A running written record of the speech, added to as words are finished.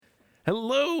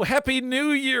Hello, Happy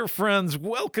New Year, friends.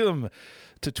 Welcome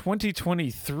to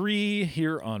 2023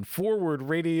 here on Forward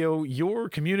Radio, your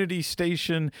community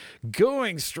station,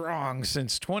 going strong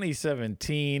since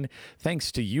 2017. Thanks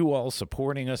to you all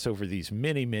supporting us over these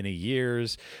many, many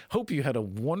years. Hope you had a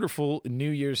wonderful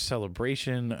New Year's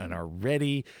celebration and are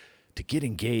ready to get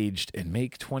engaged and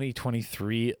make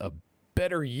 2023 a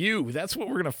better you. That's what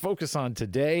we're going to focus on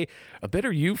today. A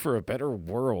better you for a better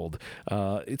world.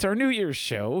 It's our New Year's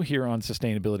show here on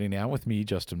Sustainability Now with me,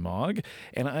 Justin Mogg.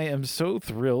 And I am so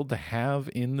thrilled to have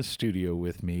in the studio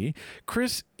with me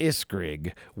Chris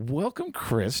Iskrig. Welcome,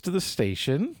 Chris, to the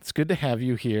station. It's good to have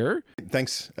you here.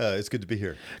 Thanks. It's good to be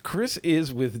here. Chris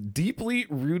is with Deeply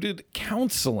Rooted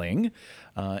Counseling,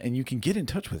 and you can get in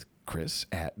touch with Chris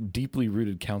at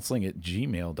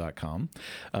deeplyrootedcounseling@gmail.com.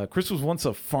 Chris was once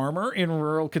a farmer in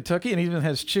rural Kentucky and he even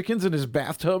has chickens in his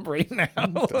bathtub right now.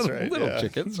 That's right, Little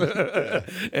chickens.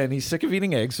 And he's sick of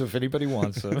eating eggs, so if anybody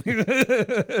wants them.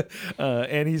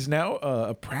 And he's now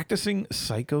a practicing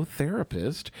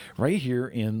psychotherapist right here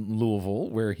in Louisville,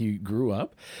 where he grew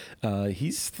up.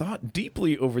 He's thought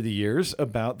deeply over the years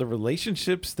about the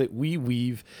relationships that we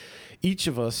weave, each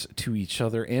of us to each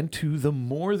other and to the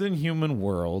more than human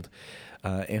world,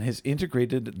 and has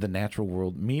integrated the natural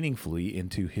world meaningfully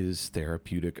into his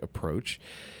therapeutic approach.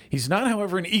 He's not,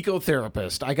 however, an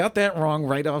ecotherapist. I got that wrong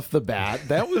right off the bat.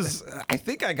 That was, I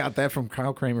think I got that from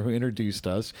Kyle Kramer, who introduced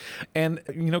us. And,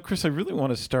 Chris, I really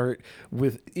want to start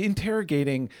with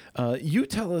interrogating. You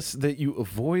tell us that you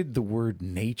avoid the word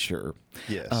nature.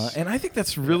 Yes. And I think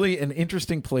that's really an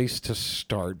interesting place to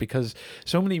start, because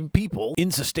so many people in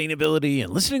sustainability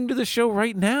and listening to the show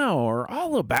right now are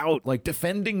all about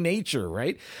defending nature,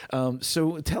 right?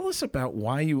 So tell us about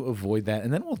why you avoid that,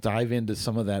 and then we'll dive into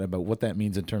some of that about what that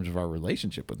means in terms of our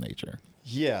relationship with nature.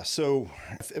 Yeah. So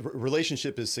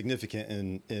relationship is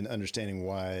significant in understanding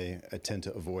why I tend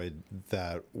to avoid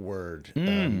that word.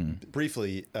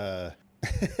 Briefly, I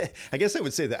guess I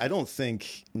would say that I don't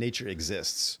think nature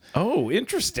exists. Oh,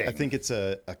 interesting. I think it's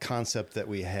a concept that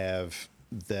we have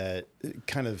that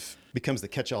kind of becomes the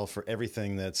catch-all for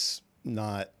everything that's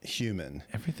not human.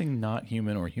 Everything not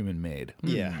human or human-made.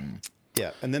 Yeah.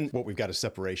 Yeah. And then what we've got is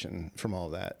separation from all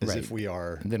of that, as if we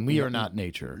are... Then we are not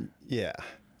nature. Yeah.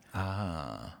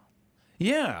 Ah.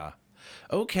 Yeah.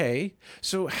 Okay.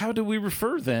 So how do we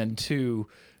refer then to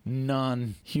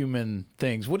non-human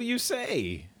things? What do you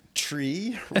say?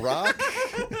 Tree, rock,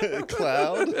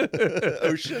 cloud,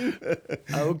 ocean.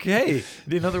 Okay.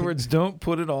 In other words, don't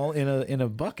put it all in a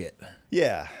bucket.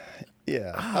 Yeah.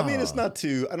 Yeah. Oh. I mean,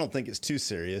 I don't think it's too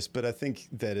serious, but I think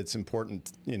that it's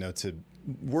important,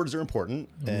 words are important.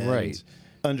 And right.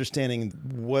 Understanding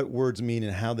what words mean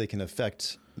and how they can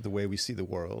affect the way we see the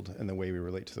world and the way we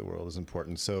relate to the world is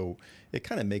important. So it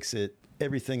kind of makes it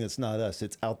everything that's not us.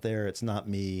 It's out there. It's not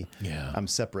me. Yeah. I'm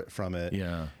separate from it.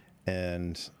 Yeah.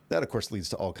 And that, of course, leads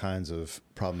to all kinds of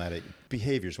problematic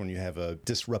behaviors when you have a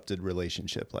disrupted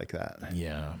relationship like that.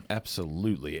 Yeah,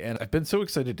 absolutely. And I've been so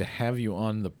excited to have you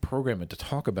on the program and to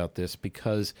talk about this,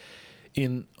 because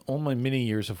in all my many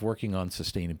years of working on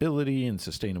sustainability and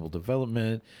sustainable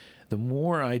development, the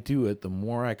more I do it, the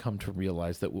more I come to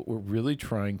realize that what we're really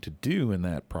trying to do in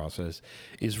that process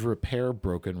is repair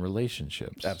broken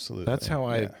relationships. Absolutely. That's how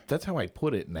I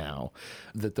put it now.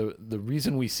 That the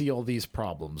reason we see all these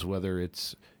problems, whether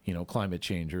it's climate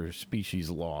change or species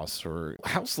loss or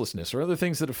houselessness or other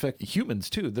things that affect humans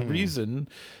too, the reason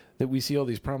that we see all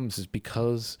these problems is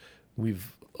because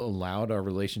we've allowed our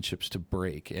relationships to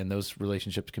break, and those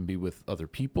relationships can be with other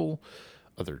people,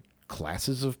 other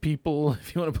classes of people,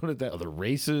 if you want to put it that, other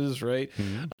races, right?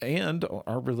 And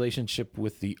our relationship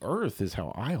with the earth is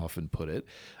how I often put it.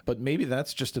 But maybe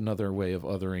that's just another way of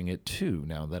othering it too.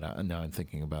 Now I'm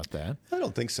thinking about that. I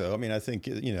don't think so. I mean, I think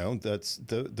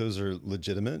those are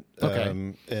legitimate.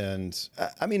 Okay. And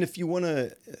I mean, if you want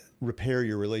to repair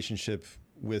your relationship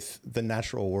with the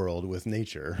natural world, with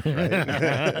nature, right?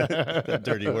 That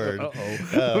dirty word.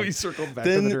 We circled back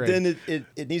then, to the drain. Then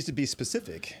it needs to be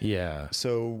specific. Yeah.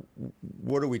 So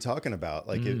what are we talking about?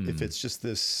 If it's just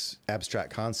this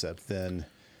abstract concept, then...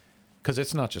 Because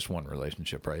it's not just one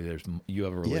relationship, right? You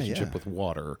have a relationship with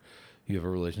water. You have a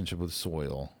relationship with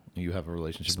soil. You have a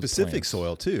relationship with specific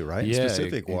soil too, right? Yeah,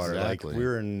 specific water. exactly. Like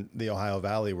we're in the Ohio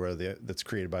Valley that's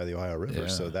created by the Ohio River. Yeah.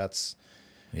 So that's...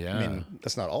 Yeah. I mean,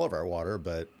 that's not all of our water,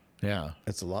 but yeah,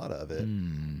 it's a lot of it.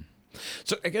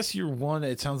 So I guess you're one,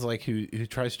 it sounds like, who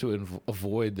tries to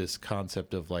avoid this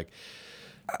concept of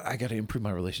I got to improve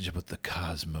my relationship with the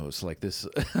cosmos, like this,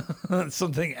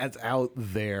 something that's out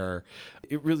there.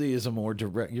 It really is a more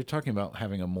direct. You're talking about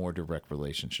having a more direct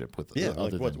relationship with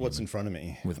like what's in front of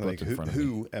me, with like what's in front of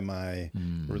who am I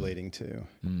relating to?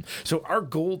 So our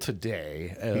goal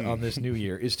today on this new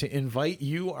year is to invite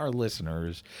you, our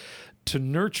listeners, to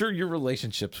nurture your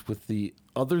relationships with the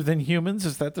other than humans.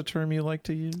 Is that the term you like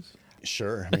to use?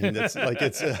 Sure. I mean, it's like,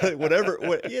 it's whatever,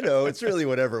 it's really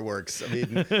whatever works. I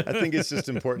mean, I think it's just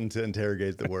important to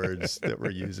interrogate the words that we're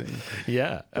using.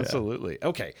 Yeah, absolutely. Yeah.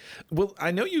 Okay. Well,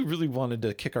 I know you really wanted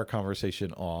to kick our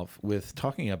conversation off with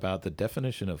talking about the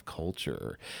definition of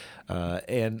culture.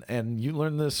 And you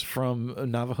learned this from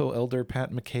Navajo elder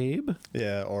Pat McCabe.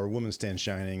 Yeah. Or Woman Stand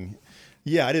Shining.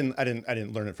 Yeah, I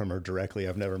didn't learn it from her directly.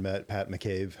 I've never met Pat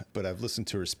McCabe, but I've listened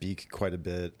to her speak quite a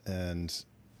bit, and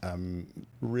I'm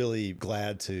really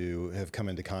glad to have come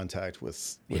into contact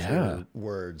with her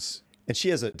words. And she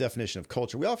has a definition of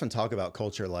culture. We often talk about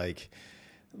culture like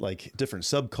different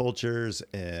subcultures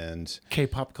and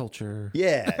K-pop culture.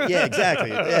 Yeah, exactly.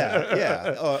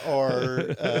 Yeah.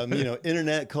 Or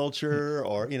internet culture,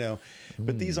 or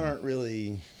but these aren't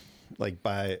really, like,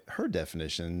 by her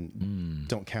definition,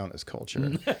 don't count as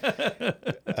culture.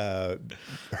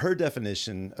 Her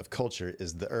definition of culture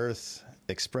is the earth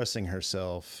expressing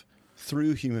herself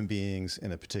through human beings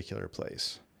in a particular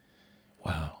place.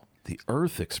 Wow. The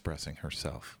earth expressing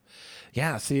herself.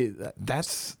 Yeah, see,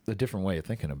 that's a different way of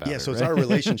thinking about it. Yeah, so it's our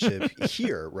relationship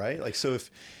here, right? Like, so if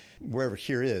wherever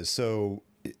here is, so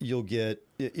you'll get,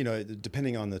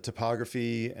 depending on the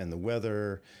topography and the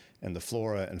weather and the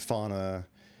flora and fauna,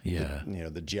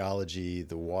 the geology,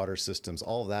 the water systems,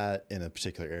 all that in a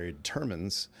particular area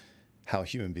determines how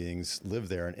human beings live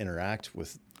there and interact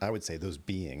with, I would say, those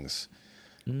beings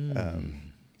in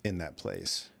that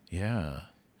place. Yeah.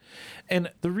 And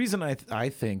the reason I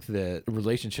think that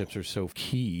relationships are so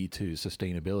key to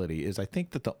sustainability is I think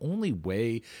that the only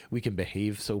way we can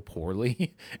behave so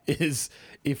poorly is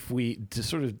if we just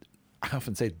sort of, I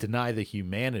often say, deny the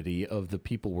humanity of the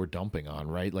people we're dumping on,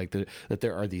 right? Like that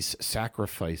there are these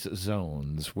sacrifice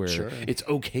zones where it's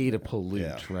okay to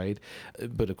pollute, right?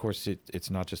 But of course,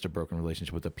 it's not just a broken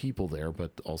relationship with the people there,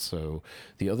 but also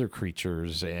the other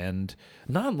creatures and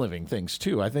non-living things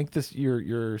too. I think this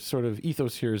your sort of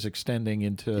ethos here is extending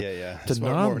into to it's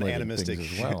non-living more an animistic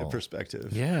things as well.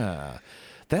 Perspective. Yeah,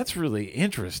 that's really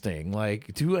interesting.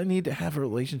 Like, do I need to have a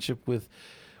relationship with?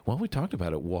 Well, we talked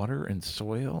about it, water and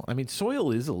soil. I mean,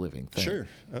 soil is a living thing. Sure.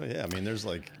 Oh, yeah. I mean, there's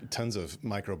like tons of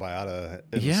microbiota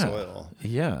in the soil.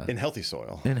 Yeah. In healthy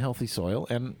soil.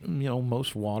 And,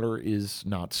 most water is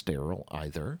not sterile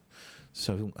either.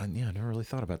 So, I never really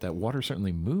thought about that. Water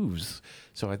certainly moves.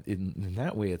 So, in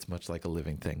that way, it's much like a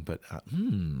living thing. But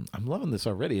I'm loving this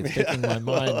already. It's taking my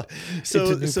mind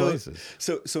into new places.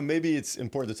 So maybe it's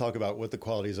important to talk about what the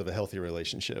qualities of a healthy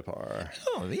relationship are.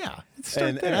 Oh, yeah.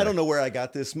 And I don't know where I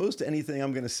got this. Most anything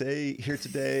I'm going to say here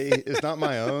today is not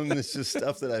my own. It's just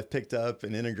stuff that I've picked up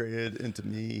and integrated into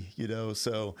me,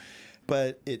 So,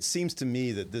 but it seems to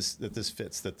me that this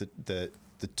fits, that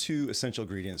the two essential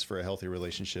ingredients for a healthy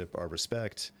relationship are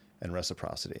respect and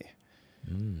reciprocity.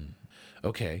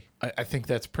 Okay. I think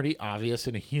that's pretty obvious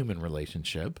in a human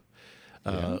relationship.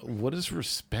 What does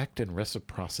respect and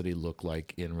reciprocity look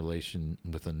like in relation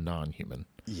with a non-human?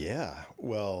 Yeah.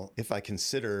 Well, if I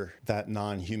consider that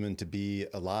non-human to be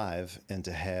alive and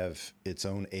to have its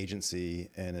own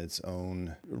agency and its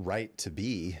own right to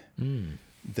be,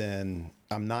 then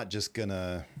I'm not just going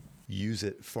to use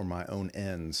it for my own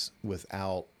ends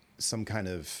without some kind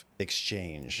of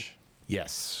exchange.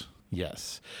 Yes.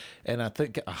 And I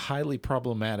think a highly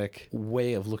problematic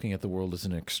way of looking at the world is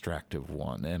an extractive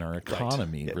one. And our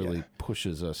economy really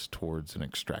pushes us towards an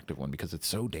extractive one because it's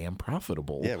so damn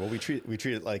profitable. Yeah, well, we treat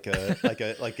it like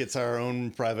it's our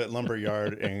own private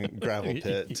lumberyard and gravel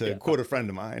pit, to quote a friend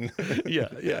of mine. Yeah.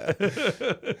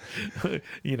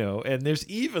 And there's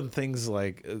even things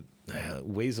like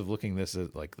ways of looking this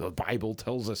at, like the Bible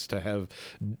tells us to have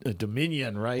a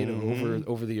dominion, right,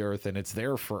 over the earth, and it's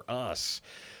there for us.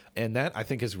 And that, I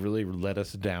think, has really led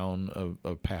us down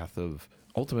a path of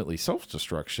ultimately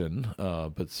self-destruction,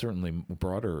 but certainly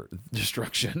broader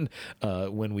destruction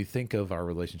when we think of our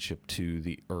relationship to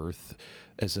the earth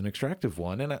as an extractive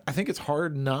one. And I think it's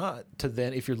hard not to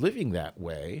then, if you're living that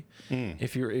way,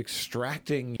 if you're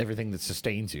extracting everything that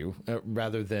sustains you,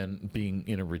 rather than being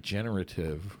in a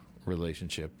regenerative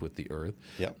relationship with the earth,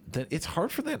 then it's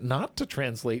hard for that not to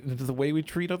translate into the way we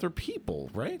treat other people,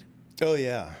 right? Oh,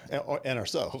 yeah. And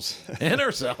ourselves.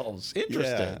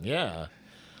 Interesting. Yeah.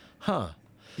 Huh.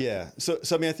 Yeah. So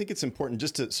I mean, I think it's important,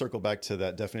 just to circle back to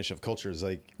that definition of culture, is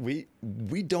like we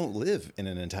don't live in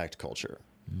an intact culture.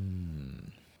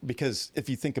 Because if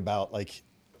you think about, like,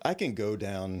 I can go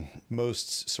down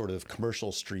most sort of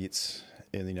commercial streets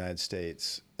in the United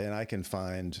States, and I can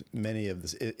find many of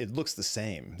this. It looks the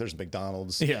same. There's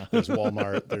McDonald's, there's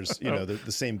Walmart, there's,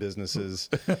 the same businesses.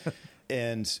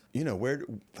 And, where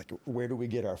do we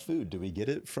get our food? Do we get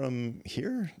it from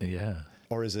here? Yeah.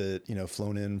 Or is it,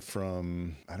 flown in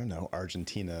from, I don't know,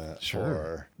 Argentina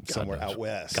or somewhere out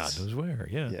west? God knows where.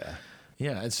 Yeah. Yeah.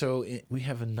 Yeah. And so we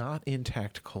have a not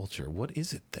intact culture. What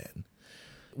is it then?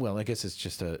 Well, I guess it's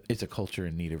just it's a culture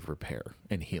in need of repair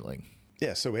and healing.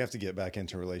 Yeah. So we have to get back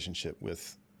into relationship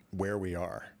with where we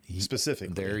are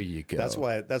specifically. There you go. That's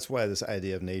why this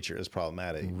idea of nature is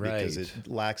problematic, because it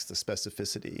lacks the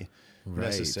specificity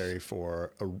necessary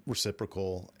for a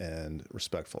reciprocal and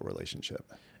respectful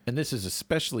relationship. And this is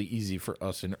especially easy for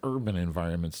us in urban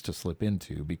environments to slip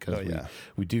into, because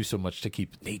we do so much to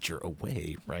keep nature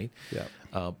away, right?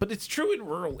 Yeah. But it's true in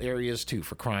rural areas too,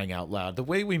 for crying out loud. The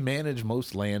way we manage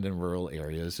most land in rural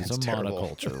areas is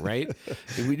monoculture, right?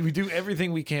 we do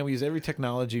everything we can. We use every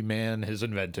technology man has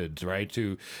invented, right,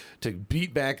 to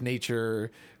beat back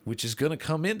nature, which is going to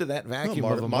come into that vacuum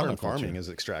of a modern monoculture. Farming is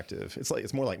extractive.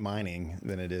 It's more like mining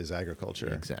than it is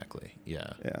agriculture. Exactly.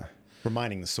 Yeah. Yeah. We're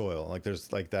mining the soil. Like,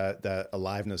 there's like that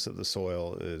aliveness of the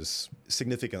soil is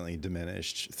significantly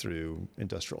diminished through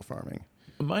industrial farming.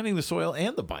 Mining the soil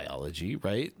and the biology,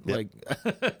 right? Yep.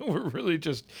 Like, we're really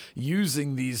just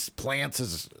using these plants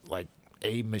as like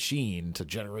a machine to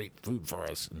generate food for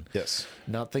us, and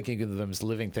not thinking of them as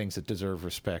living things that deserve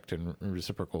respect and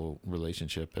reciprocal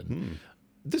relationship. And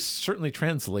this certainly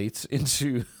translates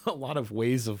into a lot of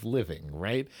ways of living,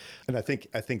 right? And I think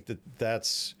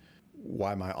that's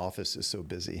why my office is so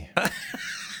busy.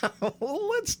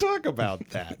 Let's talk about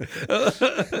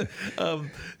that.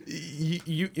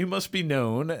 You must be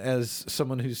known as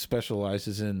someone who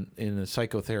specializes in a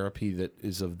psychotherapy that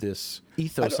is of this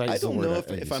ethos. I don't know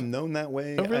if I'm known that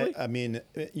way. Oh, really? I mean,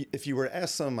 if you were to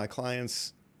ask some of my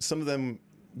clients, some of them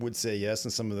would say yes,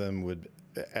 and some of them would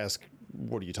ask,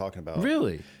 what are you talking about?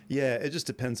 Really? Yeah, it just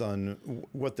depends on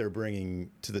what they're bringing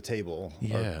to the table,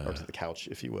 or to the couch,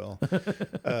 if you will.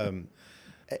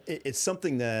 It's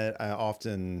something that I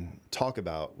often talk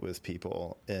about with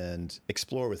people and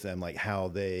explore with them, like how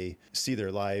they see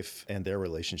their life and their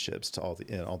relationships to all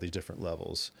these different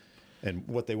levels, and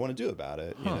what they want to do about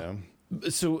it.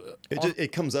 So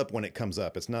it comes up when it comes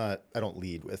up. It's not. I don't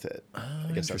lead with it.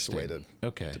 I guess that's the way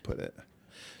to put it.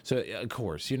 So of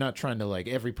course you're not trying to, like,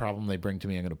 every problem they bring to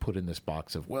me I'm going to put in this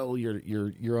box of, well, you're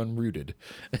unrooted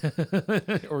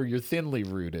or you're thinly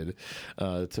rooted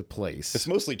to place. It's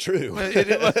mostly true.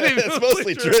 It's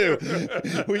mostly true.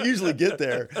 We usually get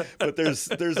there, but there's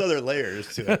other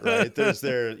layers to it, right?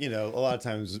 A lot of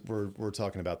times we're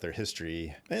talking about their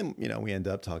history, and we end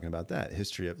up talking about that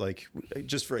history of, like,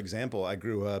 just for example, I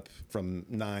grew up from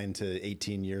 9 to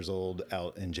 18 years old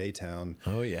out in J-Town.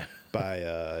 Oh yeah.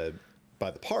 By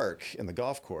the park and the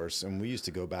golf course, and we used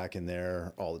to go back in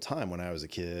there all the time when I was a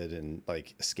kid, and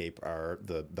like escape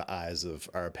the eyes of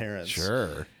our parents.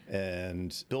 Sure.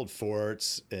 And build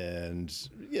forts and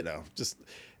just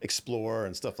explore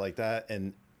and stuff like that.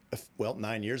 And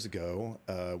 9 years ago,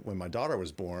 when my daughter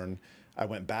was born, I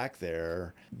went back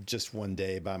there just one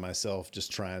day by myself,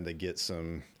 just trying to get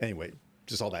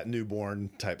just all that newborn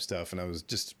type stuff, and I was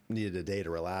just needed a day to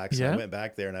relax. Yeah. And I went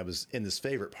back there, and I was in this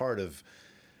favorite part of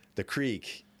the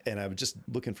creek, and I was just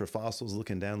looking for fossils,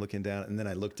 looking down, and then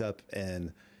I looked up,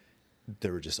 and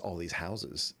there were just all these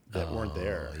houses that weren't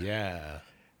there. Yeah.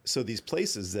 So these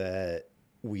places that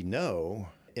we know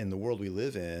in the world we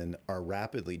live in are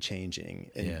rapidly changing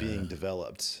and being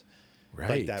developed. Right.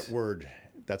 Like that word,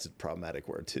 that's a problematic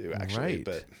word too, actually. Right.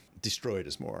 But destroyed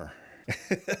is more.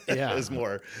 Is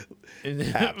more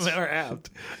apt.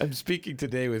 I'm speaking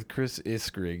today with Chris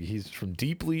Iskrig. He's from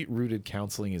Deeply Rooted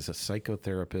Counseling. He's a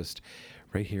psychotherapist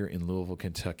right here in Louisville,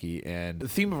 Kentucky. And the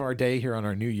theme of our day here on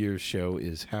our New Year's show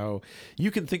is how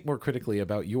you can think more critically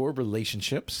about your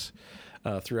relationships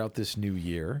throughout this new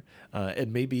year,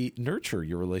 and maybe nurture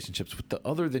your relationships with the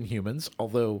other than humans,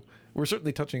 although we're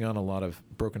certainly touching on a lot of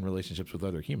broken relationships with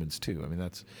other humans too. I mean,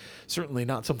 that's certainly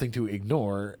not something to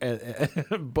ignore,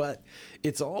 but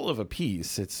it's all of a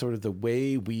piece. It's sort of the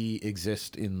way we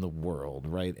exist in the world,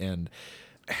 right? And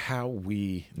how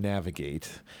we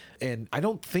navigate. And I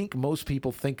don't think most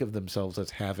people think of themselves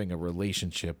as having a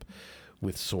relationship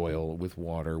with soil, with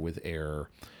water, with air.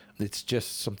 It's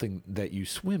just something that you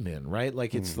swim in, right?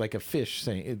 Like it's like a fish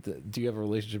saying, do you have a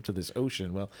relationship to this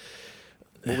ocean? Well,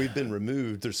 we've been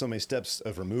removed. There's so many steps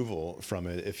of removal from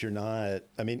it. If you're not,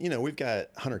 we've got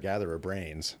hunter-gatherer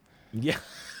brains. Yeah.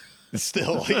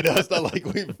 still, it's not like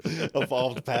we've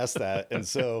evolved past that. And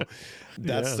so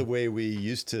that's the way we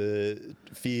used to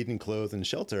feed and clothe and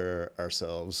shelter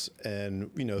ourselves.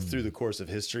 And, through the course of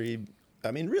history,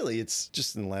 I mean, really, it's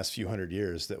just in the last few hundred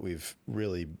years that we've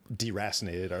really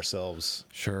deracinated ourselves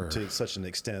to such an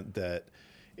extent that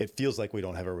it feels like we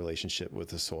don't have a relationship with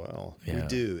the soil. We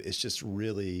do. It's just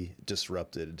really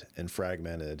disrupted and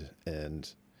fragmented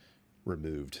and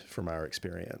removed from our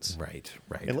experience. Right.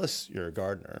 Unless you're a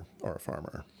gardener or a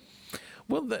farmer.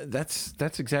 Well, that's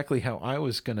exactly how I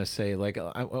was going to say. Like,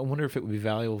 I wonder if it would be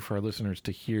valuable for our listeners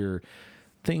to hear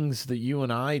things that you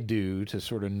and I do to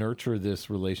sort of nurture this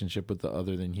relationship with the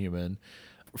other than human.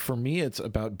 For me, it's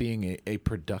about being a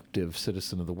productive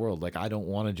citizen of the world. Like, I don't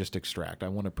want to just extract. I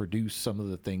want to produce some of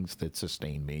the things that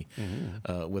sustain me,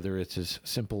 whether it's as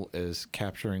simple as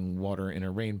capturing water in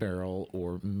a rain barrel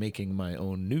or making my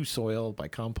own new soil by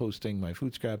composting my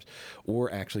food scraps,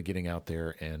 or actually getting out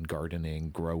there and gardening,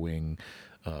 growing,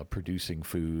 producing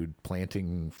food,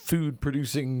 planting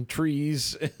food-producing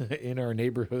trees in our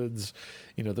neighborhoods,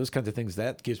 those kinds of things.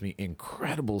 That gives me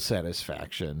incredible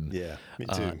satisfaction. Yeah, me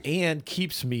too. And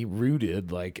keeps me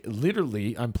rooted. Like,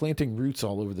 literally, I'm planting roots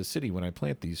all over the city when I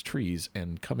plant these trees,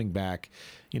 and coming back,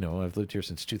 I've lived here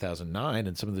since 2009,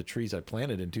 and some of the trees I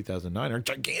planted in 2009 are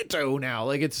giganto now.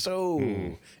 Like, it's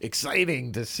so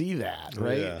exciting to see that,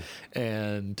 right? Yeah.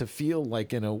 And to feel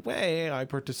like, in a way, I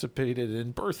participated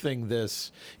in birthing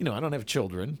this. I don't have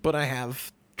children, but I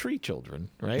have tree children,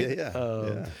 right?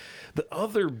 Yeah. The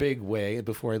other big way,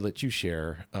 before I let you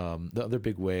share, the other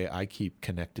big way I keep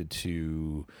connected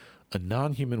to a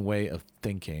non-human way of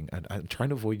thinking, I'm trying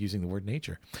to avoid using the word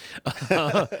nature,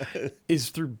 is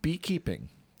through beekeeping.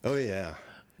 Oh, yeah.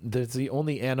 That's the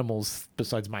only animals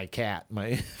besides my cat,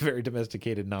 my very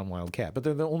domesticated non-wild cat, but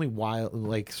they're the only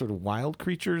wild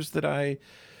creatures that I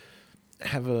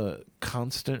have a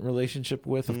constant relationship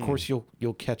with. Of course,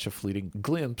 you'll catch a fleeting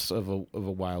glimpse of a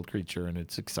wild creature, and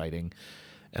it's exciting,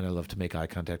 and I love to make eye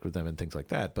contact with them and things like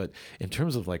that. But in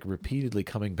terms of like repeatedly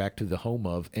coming back to the home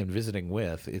of and visiting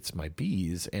with, it's my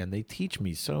bees, and they teach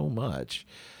me so much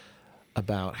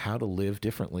about how to live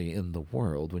differently in the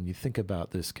world. When you think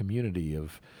about this community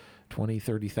of 20,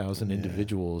 30,000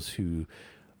 individuals who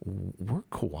work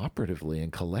cooperatively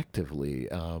and collectively.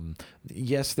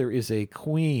 Yes, there is a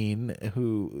queen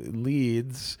who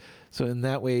leads, so in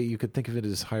that way you could think of it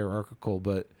as hierarchical,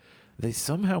 but they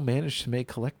somehow manage to make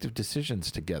collective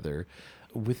decisions together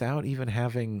without even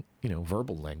having,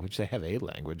 verbal language. They have a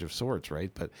language of sorts,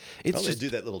 right? But it's just do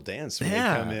that little dance when they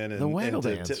come in, and the waggle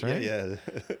dance, right? Yeah.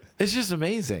 It's just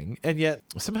amazing, and yet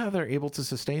somehow they're able to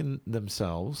sustain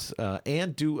themselves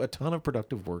and do a ton of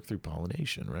productive work through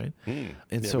pollination, right?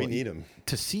 And so we need them.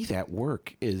 To see that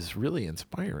work is really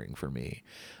inspiring for me.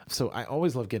 So I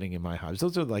always love getting in my hives.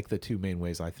 Those are like the two main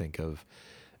ways I think of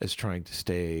as trying to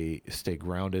stay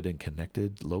grounded and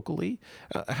connected locally.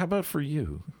 How about for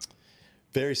you?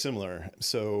 Very similar.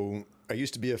 So I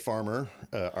used to be a farmer,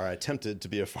 or I attempted to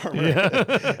be a farmer.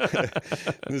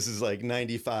 This is like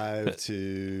 95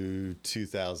 to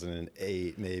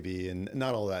 2008, maybe. And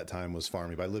not all that time was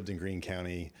farming, but I lived in Greene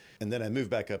County. And then I moved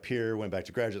back up here, went back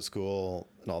to graduate school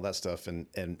and all that stuff,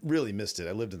 and really missed it.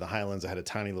 I lived in the Highlands. I had a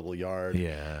tiny little yard.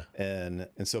 Yeah. And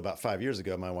so about 5 years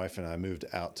ago, my wife and I moved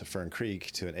out to Fern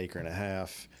Creek to an acre and a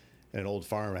half in an old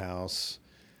farmhouse.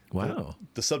 Wow.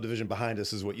 The subdivision behind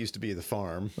us is what used to be the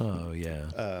farm. Oh,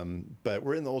 yeah. But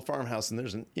we're in the old farmhouse, and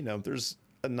there's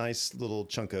a nice little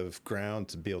chunk of ground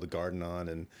to be able to garden on.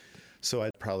 And so I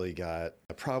probably got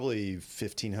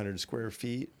 1,500 square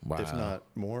feet, if not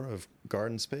more, of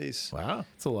garden space. Wow.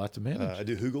 It's a lot to manage. I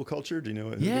do hugel culture. Do you know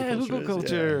what hugel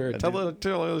culture is? Yeah,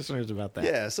 tell our listeners about that.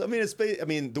 Yeah. So,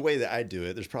 the way that I do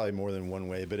it, there's probably more than one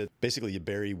way, but basically you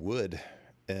bury wood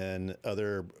and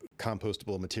other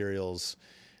compostable materials,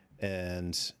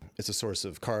 and it's a source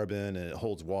of carbon, and it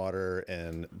holds water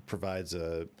and provides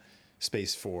a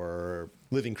space for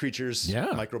living creatures,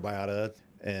 microbiota,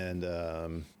 and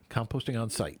composting on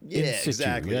site. Yeah,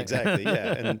 exactly.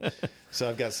 Yeah. And so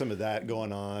I've got some of that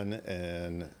going on,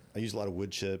 and I use a lot of wood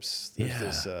chips. There's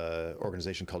this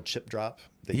organization called Chip Drop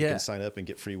that you can sign up and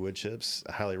get free wood chips.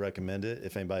 I highly recommend it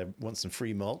if anybody wants some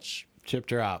free mulch. Chip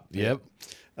Drop. Yep.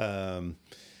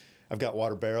 I've got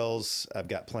water barrels. I've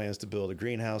got plans to build a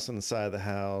greenhouse on the side of the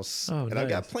house. Oh, and nice. I've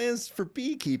got plans for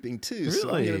beekeeping too. Really? So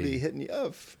I'm going to be hitting you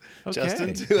up, Okay. Justin.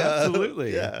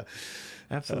 Absolutely. Yeah.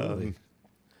 Absolutely.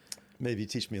 Maybe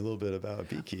teach me a little bit about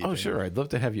beekeeping. Oh, sure. I'd love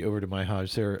to have you over to my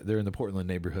house. They're in the Portland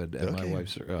neighborhood at my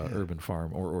wife's urban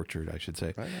farm, or orchard, I should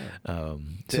say. Right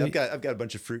So I've got a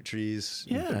bunch of fruit trees,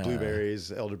 Yeah. blueberries,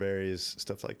 elderberries,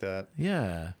 stuff like that.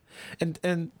 Yeah.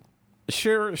 And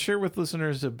Share with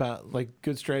listeners about like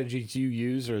good strategies you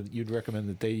use or you'd recommend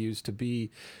that they use to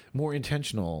be more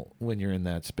intentional when you're in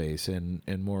that space and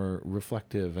more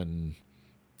reflective and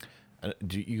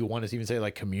do you want to even say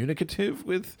like communicative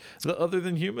with the other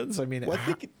than humans? I mean, Well,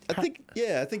 I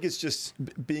think it's just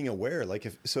being aware. Like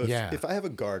if I have a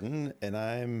garden and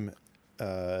I'm,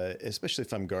 especially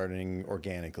if I'm gardening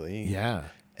organically, yeah,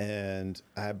 and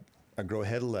I grow a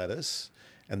head of lettuce,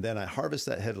 and then I harvest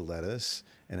that head of lettuce,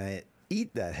 and I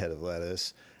eat that head of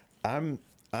lettuce, I'm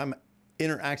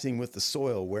interacting with the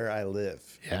soil where I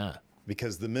live. Yeah,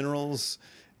 because the minerals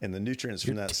and the nutrients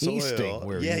from that tasting soil.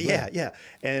 where Yeah, you yeah, live. yeah.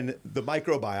 And the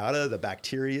microbiota, the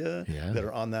bacteria Yeah. that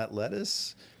are on that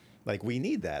lettuce, like we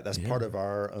need that. That's part of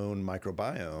our own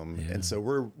microbiome. Yeah. And so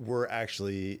we're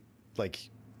actually like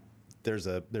there's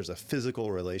a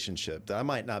physical relationship that I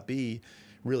might not be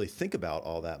really think about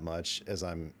all that much as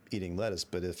I'm eating lettuce,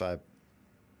 but if I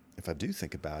do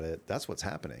think about it, that's what's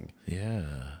happening. Yeah.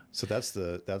 So that's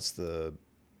the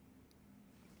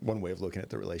one way of looking at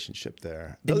the relationship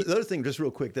there. The other thing, just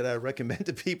real quick, that I recommend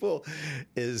to people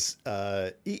is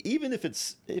even if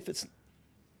it's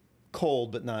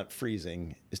cold but not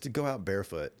freezing, is to go out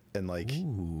barefoot and like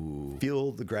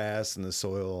feel the grass and the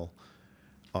soil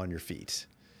on your feet.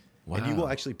 Wow. And you will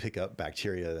actually pick up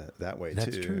bacteria that way too.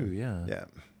 That's true. Yeah. Yeah.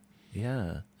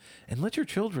 Yeah. And let your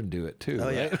children do it too. Oh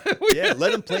right? yeah. Yeah.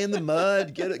 Let them play in the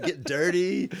mud. Get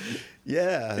dirty.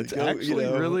 Yeah. It's actually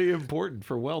really important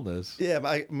for wellness. Yeah.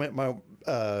 My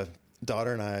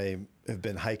daughter and I have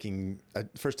been hiking.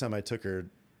 First time I took her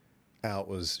out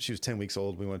she was 10 weeks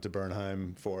old. We went to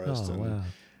Bernheim Forest. Oh,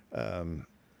 wow.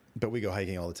 But we go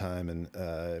hiking all the time.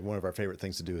 And one of our favorite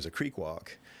things to do is a creek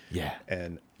walk. Yeah.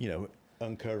 And,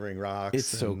 uncovering rocks. It's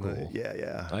so cool.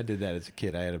 Yeah. I did that as a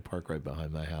kid. I had a park right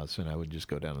behind my house, and I would just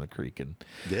go down to the creek and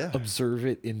Yeah. observe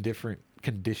it in different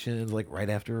conditions, like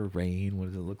right after a rain. What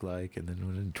does it look like? And then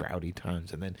in droughty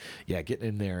times. And then, getting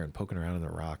in there and poking around in the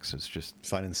rocks is just...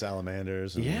 Finding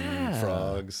salamanders and Yeah.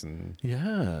 frogs. And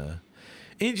Yeah.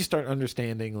 And you start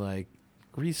understanding, like,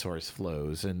 resource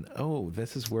flows and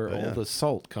this is where all the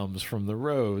salt comes from the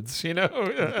roads,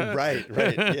 Right,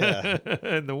 yeah.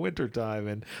 in the wintertime,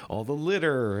 and all the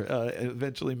litter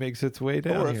eventually makes its way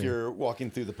down or if here. you're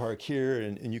walking through the park here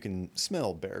and you can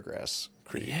smell Beargrass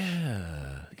Creek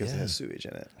because it has sewage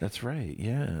in it. That's right.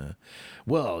 Yeah.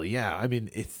 Well, yeah, I mean,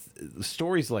 it's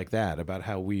stories like that about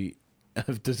how we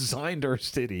have designed our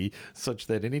city such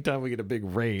that anytime we get a big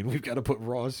rain, we've got to put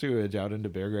raw sewage out into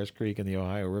Beargrass Creek and the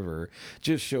Ohio River.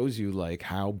 Just shows you like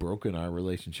how broken our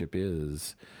relationship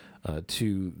is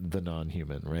to the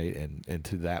non-human, right? And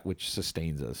to that which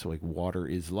sustains us. So like water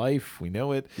is life. We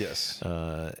know it. Yes.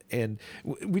 And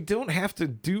we don't have to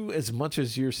do as much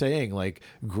as you're saying, like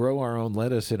grow our own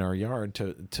lettuce in our yard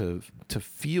to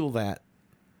feel that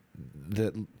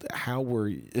how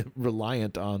we're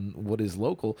reliant on what is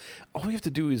local. All we have to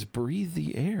do is breathe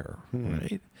the air,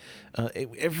 right?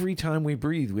 Every time we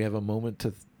breathe, we have a moment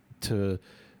to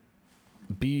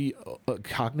be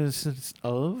cognizant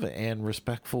of and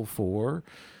respectful for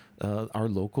our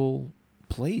local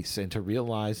place, and to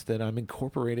realize that I'm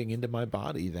incorporating into my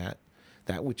body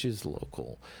that which is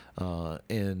local.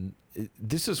 And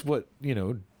this is what,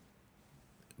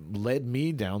 led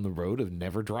me down the road of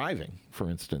never driving,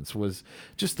 for instance, was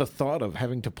just the thought of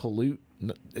having to pollute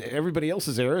everybody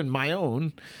else's air and my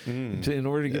own in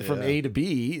order to get from A to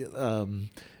B.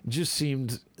 Just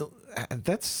seemed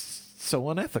that's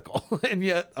so unethical. And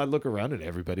yet I look around and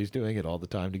everybody's doing it all the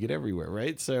time to get everywhere,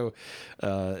 right? So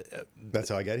that's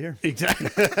how I got here. Exactly.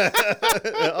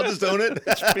 I'll just own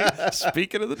it.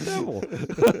 Speaking of the devil.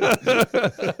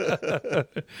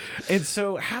 And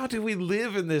so how do we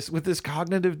live in this with this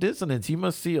cognitive dissonance? You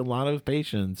must see a lot of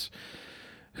patients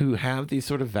who have these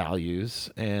sort of values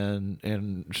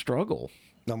and struggle.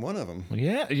 I'm one of them.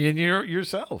 Yeah, and you're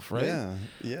yourself, right?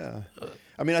 Yeah.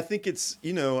 I mean, I think it's,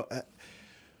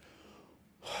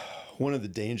 one of the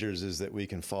dangers is that we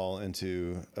can fall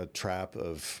into a trap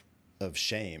of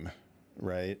shame,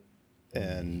 right?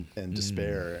 And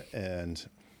despair. And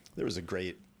there was a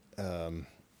great, Bill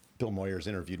Moyers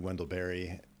interviewed Wendell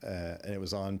Berry, and it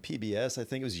was on PBS. I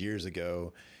think it was years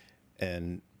ago.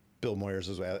 And Bill Moyers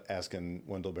was asking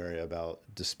Wendell Berry about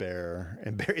despair,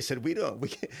 and Berry said, "We don't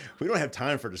have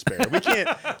time for despair. We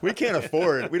can't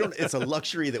afford. It's a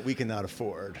luxury that we cannot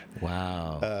afford."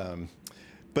 Wow.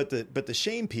 But the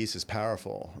shame piece is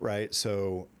powerful, right?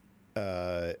 So,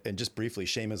 and just briefly,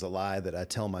 shame is a lie that I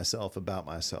tell myself about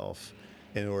myself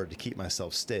in order to keep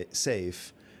myself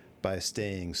safe by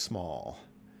staying small.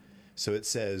 So it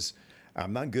says,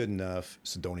 "I'm not good enough,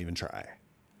 so don't even try."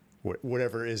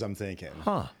 Whatever it is I'm thinking.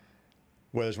 Huh.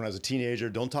 whether it's when I was a teenager,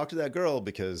 don't talk to that girl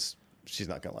because she's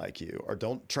not going to like you, or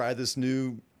don't try this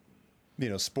new,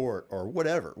 sport, or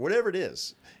whatever it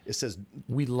is. It says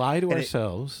we lie to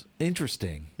ourselves.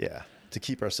 Interesting. Yeah, to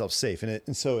keep ourselves safe.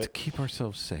 To keep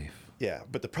ourselves safe. Yeah,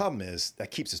 but the problem is that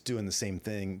keeps us doing the same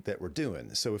thing that we're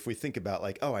doing. So if we think about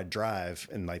like, oh, I drive,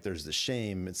 and like there's the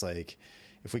shame, it's like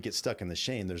if we get stuck in the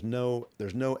shame, there's no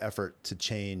effort to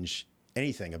change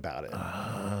anything about it.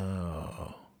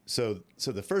 Oh. So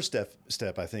the first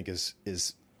step I think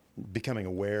is becoming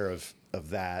aware of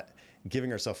that,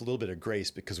 giving ourselves a little bit of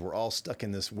grace, because we're all stuck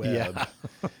in this web.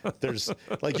 Yeah. There's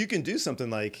like, you can do something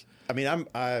like, I mean,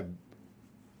 I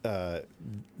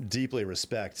deeply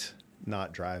respect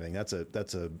not driving. That's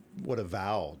what a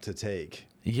vow to take.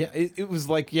 Yeah, it was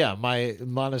like, my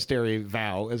monastery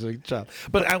vow as a child.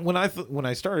 But when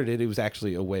I started it, it was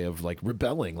actually a way of like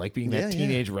rebelling, like being that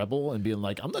teenage rebel and being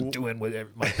like, I'm not doing what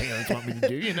my parents want me to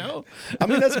do, you know? I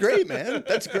mean, that's great, man.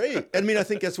 That's great. I mean, I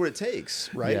think that's what it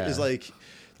takes, right? Yeah. Is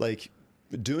like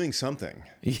doing something.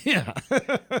 Yeah.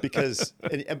 Because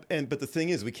but the thing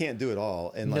is, we can't do it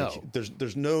all, and like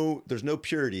there's no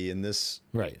purity in this,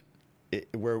 right?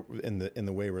 We're in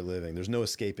the way we're living. There's no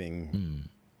escaping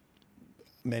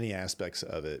many aspects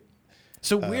of it.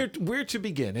 So where to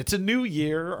begin? It's a new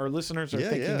year. Our listeners are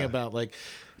thinking about like,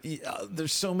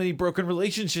 there's so many broken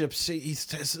relationships. He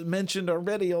has mentioned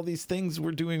already all these things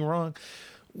we're doing wrong.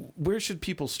 Where should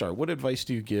people start? What advice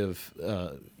do you give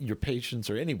your patients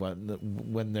or anyone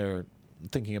when they're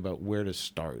thinking about where to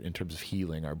start in terms of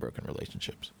healing our broken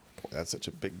relationships? That's such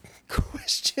a big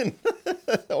question.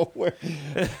 I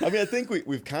mean, I think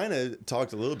we've kind of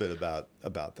talked a little bit about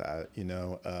that,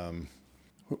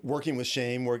 working with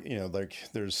shame, like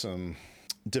there's some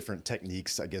different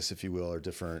techniques, I guess, if you will, or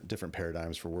different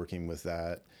paradigms for working with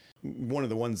that. One of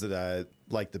the ones that I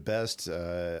like the best,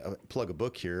 I'll plug a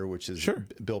book here, which is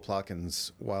Bill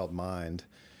Plotkin's Wild Mind.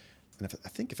 And I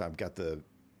think if I've got the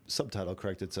subtitle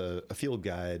correct, it's a field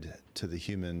guide to the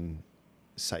human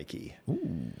psyche.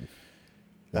 Ooh.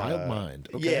 Wild Mind.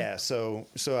 Okay. Yeah. So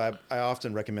I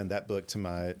often recommend that book to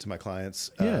my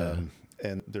clients. Yeah.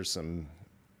 And there's some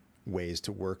ways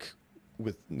to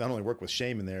not only work with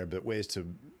shame in there, but ways to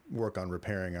work on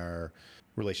repairing our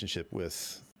relationship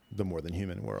with the more than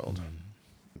human world.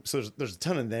 Mm-hmm. So there's a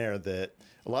ton in there that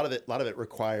a lot of it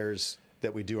requires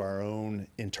that we do our own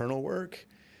internal work.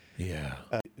 Yeah.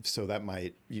 So that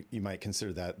you might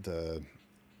consider that the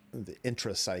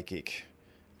intrapsychic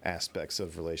aspects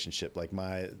of relationship, like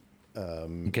my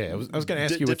okay, I was going to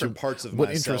ask you different parts of what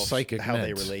myself, intrapsychic how meant.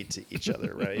 they relate to each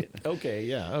other, right? Okay,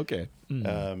 yeah, okay.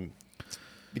 Mm.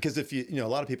 Because if a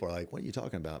lot of people are like, "What are you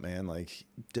talking about, man? Like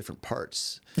different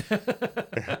parts."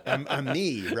 I'm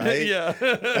me, right? Yeah.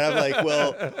 And I'm like,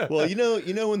 well, you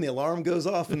know when the alarm goes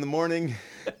off in the morning,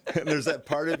 and there's that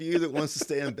part of you that wants to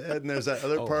stay in bed, and there's that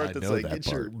other part that's like,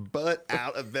 get your butt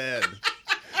out of bed.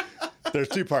 There's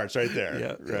two parts right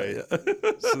there, right?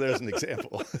 Yeah. So there's an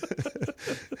example.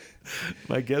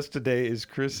 My guest today is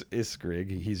Chris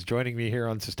Iskrig. He's joining me here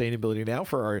on Sustainability Now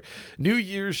for our New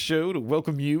Year's show to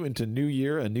welcome you into New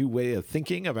Year, a new way of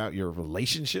thinking about your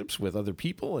relationships with other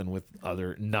people and with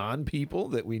other non-people,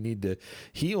 that we need to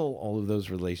heal all of those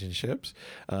relationships.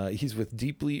 He's with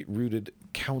Deeply Rooted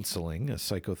Counseling, a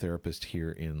psychotherapist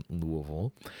here in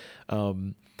Louisville.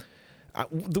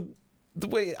 The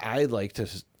way I like to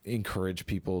encourage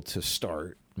people to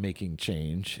start making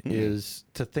change is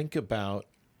to think about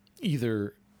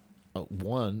either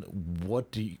one,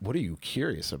 what are you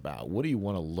curious about? What do you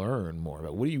want to learn more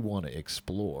about? What do you want to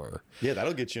explore? Yeah,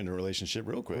 that'll get you into a relationship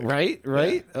real quick. Right.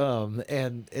 Yeah.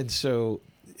 And so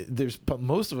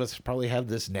most of us probably have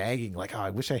this nagging, like, oh, I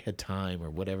wish I had time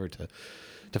or whatever to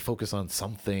focus on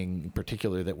something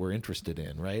particular that we're interested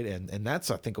in, right? And that's,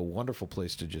 I think, a wonderful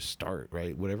place to just start,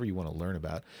 right? Whatever you want to learn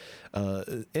about.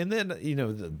 And then,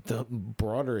 the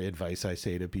broader advice I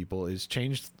say to people is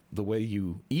change the way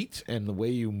you eat and the way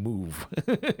you move,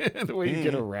 the way you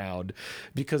get around,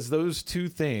 because those two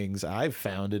things I've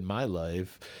found in my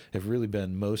life have really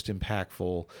been most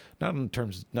impactful,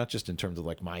 not just in terms of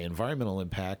like my environmental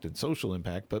impact and social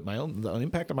impact, but the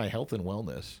impact on my health and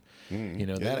wellness.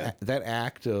 That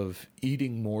act of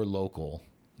eating more local,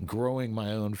 growing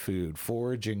my own food,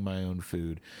 foraging my own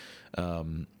food,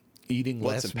 eating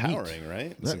less it's empowering, meat.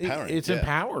 Right? It's empowering. It's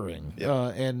empowering. Yeah.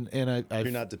 And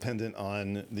you're not dependent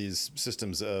on these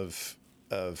systems of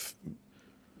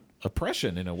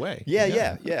oppression in a way.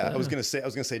 Yeah. I was gonna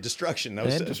say destruction.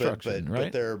 Destruction,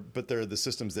 right? But they're the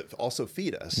systems that also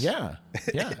feed us. Yeah.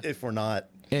 If we're not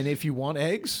And if you want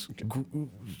eggs,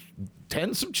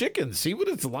 tend some chickens, see what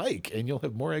it's like, and you'll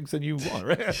have more eggs than you want,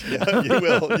 right?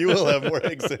 Yeah, you will have more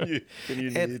eggs than you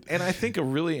need. And I think a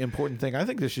really important thing, I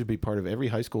think this should be part of every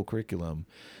high school curriculum,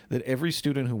 that every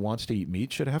student who wants to eat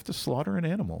meat should have to slaughter an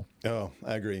animal. Oh,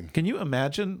 I agree. Can you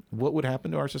imagine what would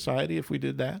happen to our society if we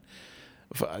did that?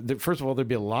 First of all, there'd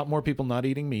be a lot more people not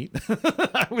eating meat,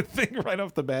 I would think, right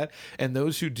off the bat. And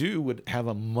those who do would have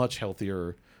a much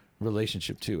healthier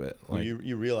relationship to it. Like,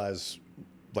 you realize,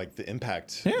 like, the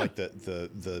impact, like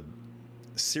the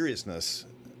seriousness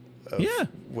of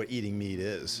what eating meat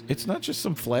is. It's not just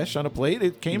some flesh on a plate.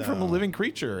 It came from a living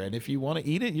creature. And if you want to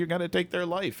eat it, you're going to take their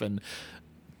life. And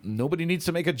nobody needs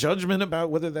to make a judgment about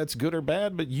whether that's good or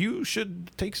bad, but you should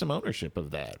take some ownership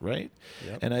of that, right?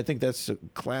 Yep. And I think that's a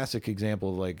classic example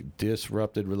of like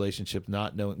disrupted relationship,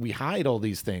 not knowing. We hide all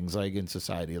these things like in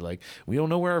society, like we don't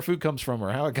know where our food comes from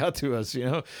or how it got to us,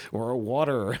 or our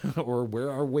water or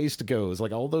where our waste goes.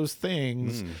 Like all those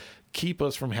things keep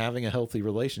us from having a healthy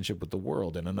relationship with the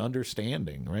world and an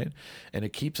understanding, right? And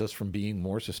it keeps us from being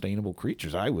more sustainable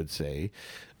creatures, I would say,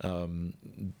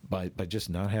 by just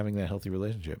not having that healthy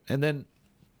relationship. And then,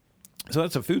 so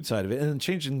that's the food side of it. And then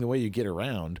changing the way you get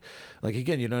around. Like,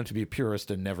 again, you don't have to be a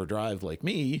purist and never drive like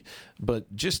me,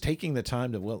 but just taking the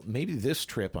time to, well, maybe this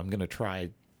trip I'm going to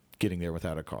try getting there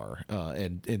without a car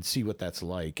and see what that's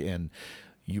like. And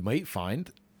you might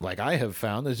find, like I have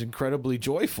found, is incredibly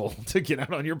joyful to get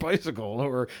out on your bicycle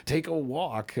or take a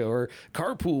walk or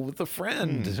carpool with a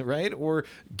friend, right? Or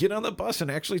get on the bus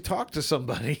and actually talk to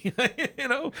somebody,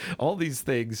 all these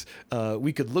things.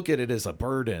 We could look at it as a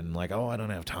burden, like, oh, I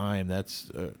don't have time. That's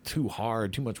too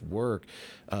hard, too much work.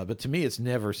 But to me, it's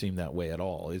never seemed that way at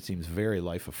all. It seems very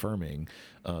life affirming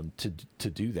to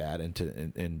do that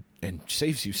and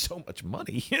saves you so much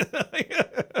money.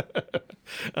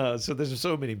 So there's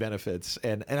so many benefits,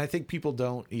 and I think people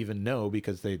don't even know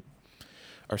because they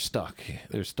are stuck.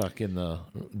 They're stuck in the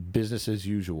business as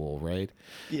usual, right?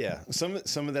 Yeah, some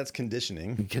of that's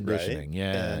conditioning. Conditioning,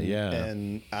 right? yeah.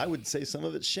 And I would say some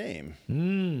of it's shame.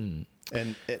 And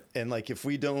like if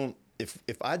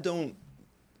I don't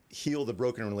heal the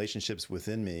broken relationships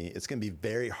within me, it's going to be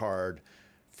very hard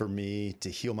for me to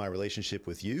heal my relationship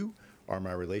with you or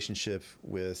my relationship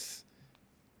with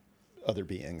other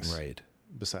beings, right,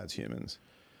 besides humans,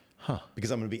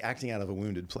 because I'm going to be acting out of a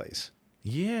wounded place.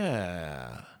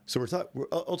 Yeah. So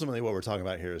ultimately what we're talking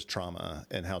about here is trauma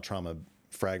and how trauma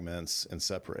fragments and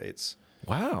separates.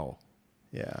 Wow.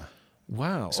 Yeah.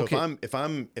 Wow. So okay. if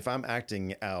I'm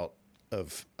acting out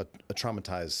of a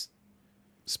traumatized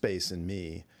space in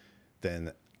me,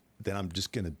 then I'm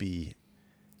just going to be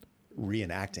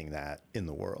reenacting that in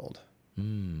the world.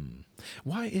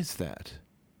 Why is that?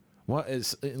 What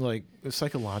is, like,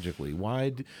 psychologically, why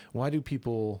do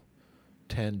people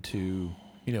tend to,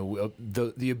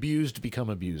 the abused become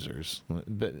abusers?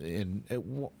 But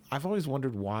I've always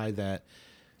wondered why that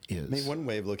is. I mean, one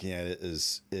way of looking at it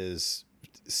is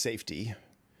safety,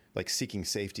 like seeking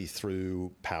safety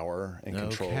through power and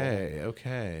control.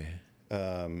 Okay.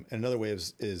 And another way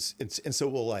is so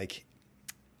we'll like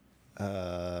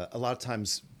a lot of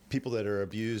times people that are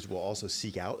abused will also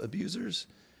seek out abusers.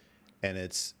 And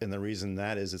the reason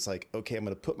that is, it's like, okay, I'm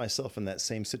going to put myself in that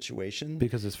same situation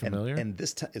because it's familiar. And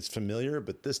this time it's familiar,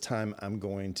 but this time I'm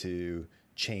going to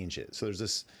change it. So there's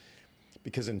this,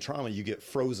 because in trauma you get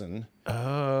frozen.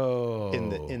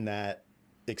 In that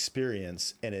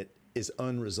experience, and it is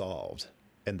unresolved,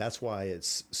 and that's why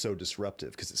it's so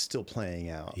disruptive, because it's still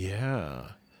playing out. Yeah.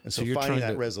 And so finding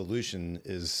that resolution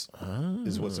is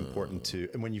what's important too.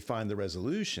 And when you find the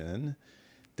resolution,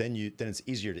 then it's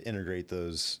easier to integrate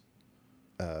those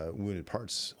wounded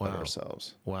parts of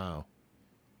ourselves. Wow.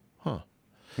 Huh.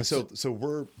 And so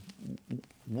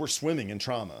we're swimming in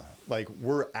trauma. Like,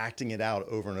 we're acting it out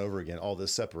over and over again, all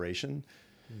this separation.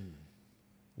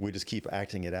 We just keep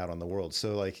acting it out on the world.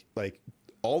 So like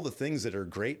all the things that are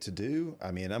great to do, I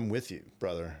mean, I'm with you,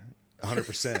 brother.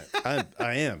 100%.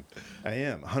 I am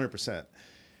 100%.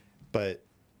 But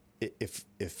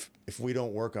if we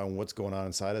don't work on what's going on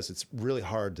inside us, it's really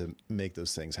hard to make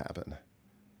those things happen.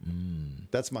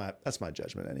 That's my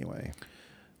judgment anyway.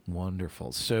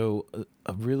 Wonderful. So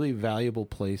a really valuable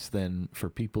place then for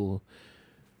people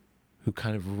who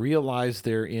kind of realize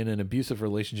they're in an abusive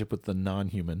relationship with the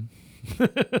non-human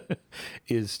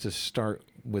is to start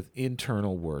with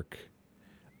internal work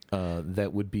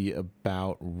that would be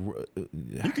about...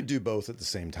 You could do both at the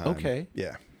same time. Okay.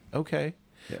 Yeah. Okay.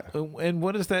 Yeah. And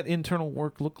what does that internal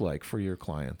work look like for your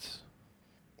clients?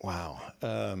 Wow.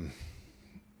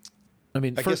 I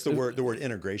mean, I guess the word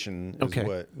integration is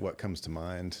okay. what comes to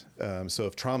mind. So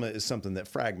if trauma is something that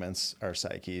fragments our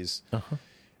psyches,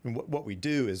 And what we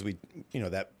do is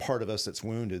that part of us that's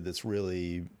wounded, that's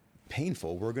really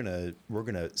painful, we're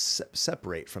gonna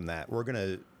separate from that. We're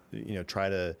gonna try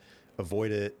to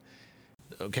avoid it.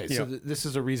 Okay, so this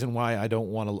is a reason why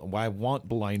why I want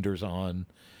blinders on,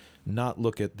 not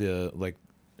look at the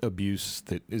abuse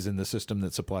that is in the system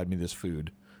that supplied me this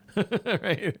food.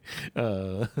 Right,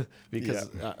 because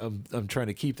I'm trying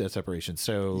to keep that separation.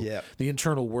 So the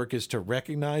internal work is to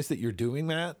recognize that you're doing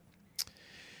that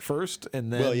first,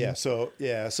 and then so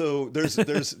there's a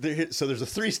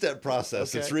 3-step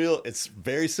process. Okay. It's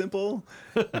very simple,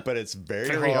 but it's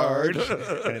very hard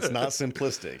and it's not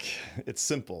simplistic. It's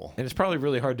simple, and it's probably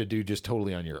really hard to do just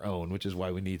totally on your own, which is why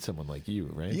we need someone like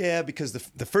you, right? Yeah, because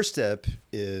the first step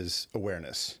is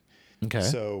awareness. Okay,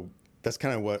 so that's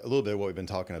kind of a little bit of what we've been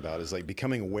talking about, is like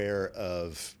becoming aware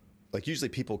of, usually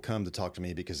people come to talk to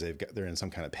me because they're in some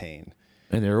kind of pain.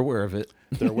 And they're aware of it.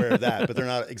 They're aware of that, but they're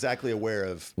not exactly aware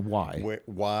of why,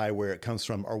 where it comes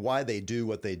from, or why they do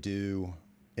what they do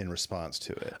in response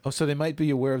to it. Oh, so they might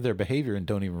be aware of their behavior and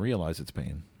don't even realize it's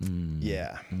pain.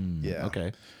 Yeah.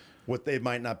 Okay. What they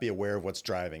might not be aware of what's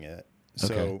driving it.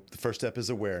 So the first step is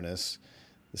awareness.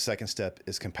 The second step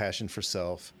is compassion for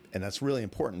self. And that's really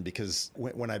important, because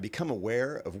when I become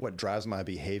aware of what drives my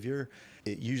behavior,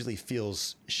 it usually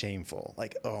feels shameful.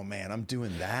 Like, oh man, I'm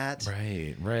doing that.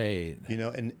 Right.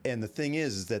 And the thing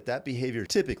is that behavior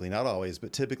typically, not always,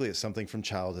 but typically it's something from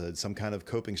childhood, some kind of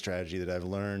coping strategy that I've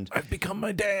learned. I've become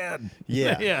my dad.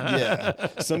 Yeah.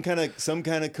 Some kind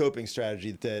of coping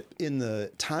strategy that in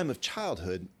the time of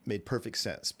childhood made perfect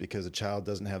sense, because a child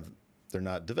they're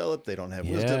not developed. They don't have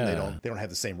wisdom. They don't have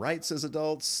the same rights as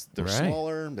adults. They're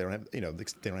smaller. They don't have, they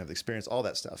don't have the experience, all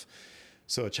that stuff.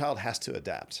 So a child has to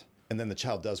adapt. And then the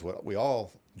child does what we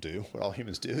all do, what all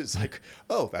humans do. It's like,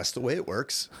 oh, that's the way it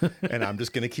works. And I'm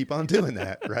just going to keep on doing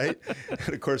that. Right.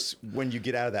 And of course, when you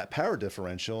get out of that power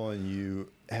differential and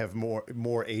you have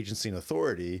more agency and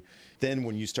authority, then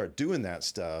when you start doing that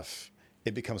stuff,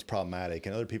 it becomes problematic,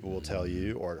 and other people will tell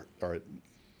you, or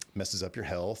messes up your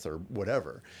health or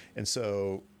whatever. And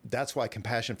so that's why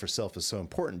compassion for self is so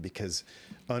important, because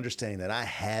understanding that I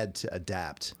had to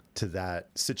adapt to that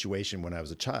situation when I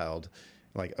was a child,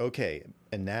 like, okay,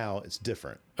 and now it's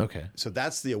different. Okay. So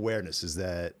that's the awareness, is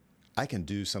that I can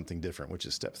do something different, which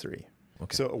is step 3.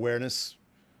 Okay. So awareness,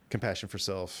 compassion for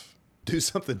self, do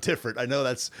something different. I know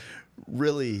that's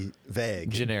really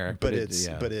vague, generic, but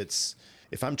it's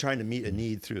if I'm trying to meet a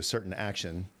need through a certain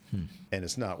action, and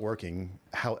it's not working,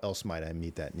 how else might I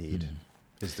meet that need?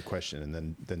 Is the question.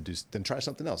 And then try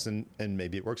something else, and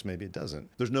maybe it works, maybe it doesn't.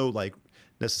 There's no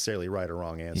necessarily right or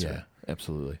wrong answer. Yeah,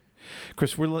 absolutely.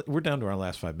 Chris, we're down to our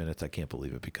last 5 minutes. I can't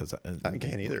believe it, because I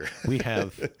can't either. We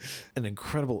have an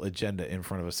incredible agenda in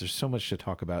front of us. There's so much to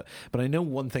talk about. But I know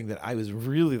one thing that I was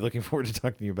really looking forward to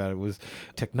talking to you about, it was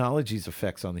technology's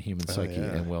effects on the human psyche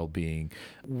and well-being.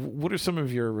 What are some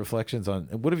of your reflections on,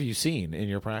 what have you seen in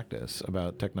your practice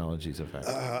about technology's effects?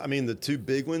 The 2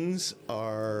 big ones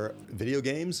are video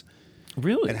games.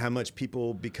 Really? And how much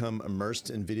people become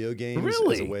immersed in video games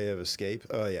as a way of escape.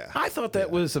 Oh, yeah. I thought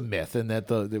that was a myth, and that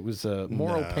it was a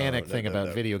moral panic thing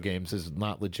about video games is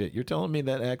not legit. You're telling me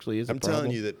that actually is a problem? I'm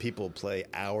telling you that people play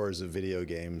hours of video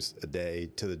games a day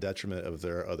to the detriment of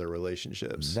their other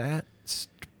relationships. That's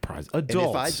surprising.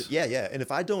 Adults. And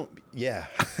if I don't,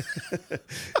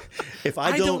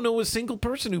 I don't know a single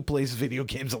person who plays video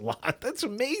games a lot. That's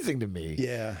amazing to me.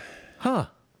 Yeah. Huh.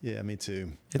 Yeah, me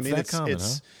too. It's common, huh?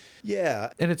 Yeah.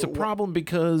 And it's a problem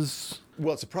because...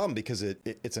 Well, it's a problem because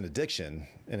it's an addiction,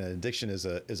 and an addiction is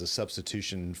a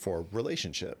substitution for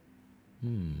relationship.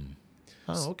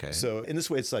 Oh, okay. So in this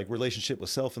way, it's like relationship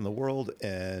with self and the world.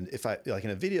 And if in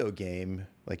a video game,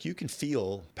 you can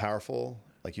feel powerful,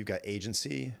 like you've got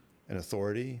agency and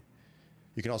authority.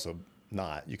 You can also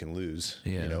not, you can lose,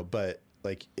 but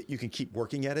you can keep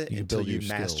working at it until you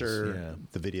master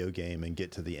the video game and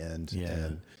get to the end. Yeah.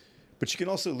 But you can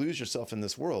also lose yourself in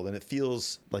this world, and it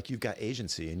feels like you've got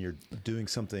agency and you're doing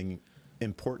something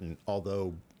important,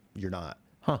 although you're not.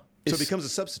 Huh. So it becomes a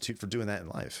substitute for doing that in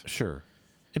life. Sure.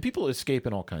 And people escape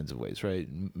in all kinds of ways, right?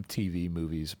 TV,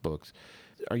 movies, books.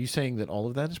 Are you saying that all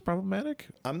of that is problematic?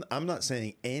 I'm not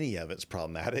saying any of it's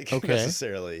problematic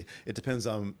necessarily. It depends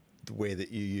on the way that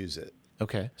you use it.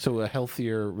 Okay. So a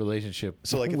healthier relationship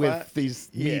with these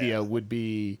media would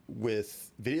be...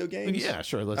 With video games? Yeah,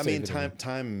 sure.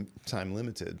 Time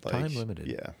limited. Time limited.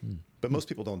 Yeah. But most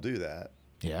people don't do that.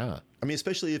 Yeah.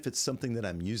 Especially if it's something that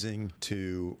I'm using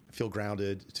to feel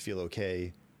grounded, to feel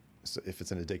okay, so if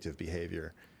it's an addictive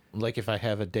behavior. Like if I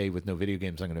have a day with no video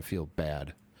games, I'm going to feel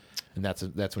bad. And that's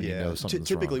when you know something's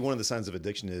typically wrong. one of the signs of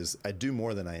addiction is I do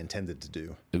more than I intended to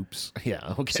do. Oops.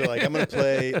 Yeah. Okay. So like I'm going to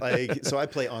play so I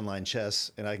play online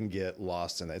chess and I can get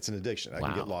lost in that. It's an addiction. I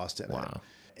can get lost in it.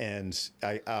 And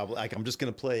I'm just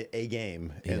going to play a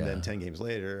game, and then 10 games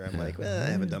later, I'm like, well,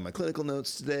 I haven't done my clinical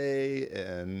notes today,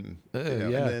 and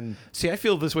and then see, I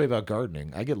feel this way about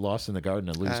gardening. I get lost in the garden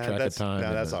and lose track of time.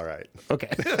 No, that's all right. Okay,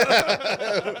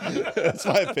 that's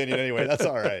my opinion anyway. That's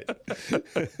all right.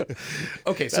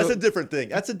 Okay, so that's a different thing.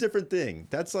 That's a different thing.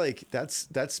 That's like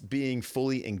that's being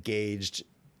fully engaged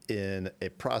in a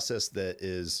process that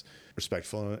is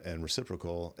respectful and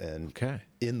reciprocal and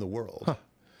in the world. Huh.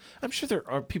 I'm sure there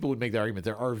are people would make the argument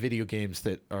there are video games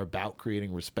that are about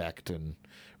creating respect and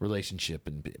relationship,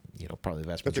 and probably the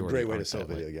vast majority. That's a great way to sell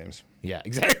video games. Yeah,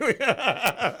 exactly.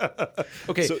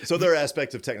 Okay, so their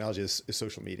aspect of technology is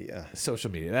social media.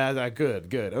 Social media,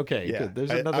 good. Okay, yeah. Good.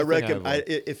 There's another I thing reckon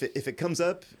if it comes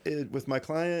up with my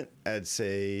client, I'd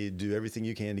say do everything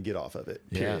you can to get off of it.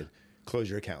 Period. Close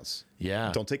your accounts.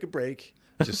 Yeah. Don't take a break.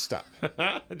 Just stop.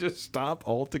 Just stop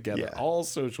altogether. Yeah. All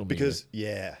social media. Because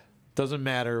doesn't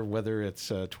matter whether it's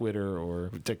Twitter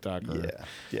or TikTok or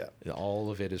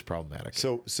all of it is problematic.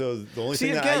 So the only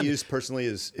thing that I use personally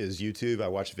is YouTube. I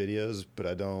watch videos, but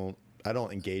I don't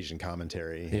engage in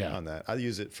commentary on that. I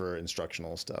use it for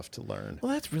instructional stuff to learn.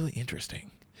 Well, that's really interesting.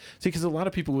 See, because a lot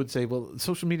of people would say, well,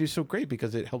 social media is so great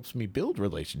because it helps me build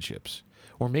relationships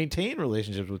or maintain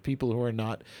relationships with people who are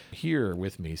not here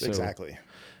with me. So, exactly.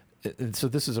 And so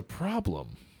this is a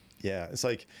problem. Yeah, it's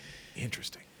like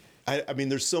interesting. I mean,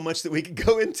 there's so much that we could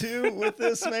go into with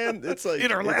this, man. It's like in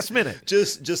our last minute,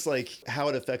 just like how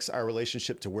it affects our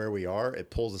relationship to where we are. It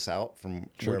pulls us out from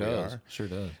where we are. Sure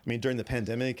does. I mean, during the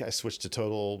pandemic, I switched to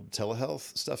total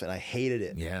telehealth stuff, and I hated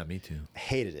it. Yeah, me too. I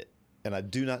hated it, and I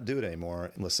do not do it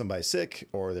anymore unless somebody's sick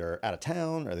or they're out of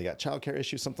town or they got childcare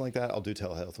issues, something like that. I'll do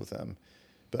telehealth with them.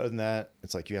 But other than that,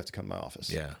 it's like you have to come to my office.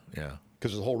 Yeah.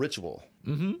 Because there's a whole ritual.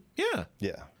 Mm-hmm. Yeah.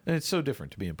 Yeah. And it's so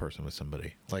different to be in person with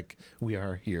somebody like we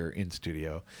are here in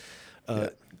studio.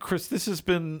 Chris, this has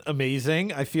been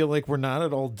amazing. I feel like we're not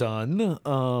at all done,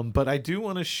 but I do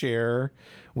want to share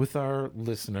with our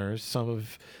listeners some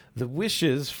of the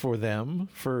wishes for them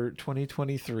for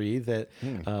 2023 that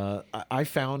I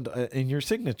found in your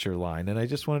signature line, and I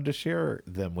just wanted to share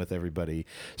them with everybody.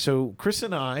 So Chris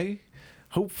and I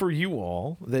hope for you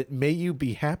all that may you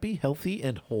be happy, healthy,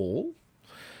 and whole.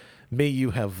 May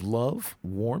you have love,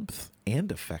 warmth,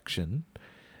 and affection.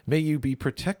 May you be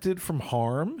protected from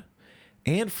harm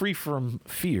and free from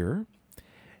fear.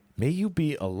 May you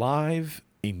be alive,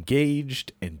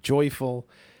 engaged, and joyful.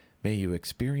 May you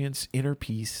experience inner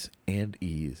peace and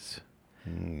ease.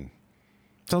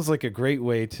 Sounds like a great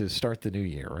way to start the new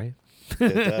year, right?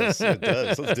 It does.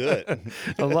 Let's do it.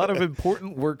 A lot of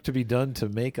important work to be done to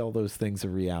make all those things a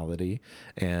reality.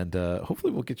 And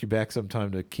hopefully we'll get you back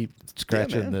sometime to keep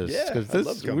scratching this.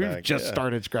 Because we've just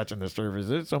started scratching the surface.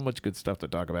 There's so much good stuff to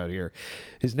talk about here.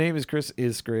 His name is Chris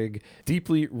Iskrigg,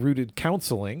 Deeply Rooted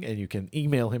Counseling. And you can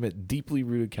email him at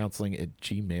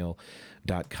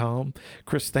deeplyrootedcounseling@gmail.com.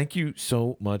 Chris, thank you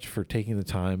so much for taking the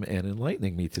time and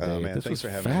enlightening me today. This was for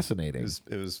fascinating.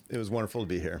 It was wonderful to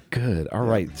be here. Good. All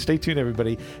right. Stay tuned,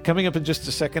 everybody. Coming up in just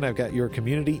a second, I've got your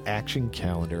community action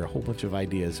calendar, a whole bunch of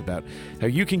ideas about how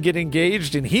you can get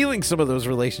engaged in healing some of those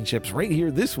relationships right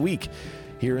here this week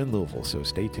here in Louisville. So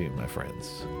stay tuned, my friends.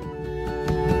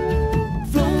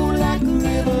 Flow like a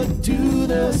river to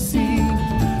the sea,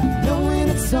 knowing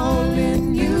it's all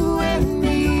in you and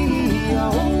me.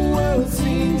 Our whole world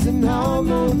sings in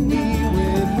harmony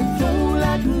when we flow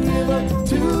like a river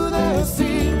to the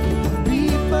sea.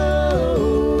 People,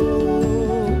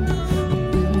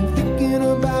 I've been thinking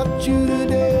about you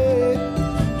today.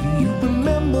 Do you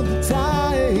remember the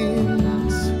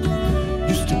times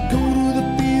used to go to the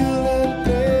field and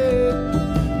play,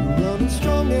 running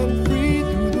strong and free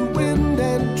through the wind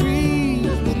and trees,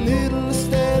 with little to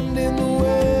stand in the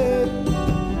way,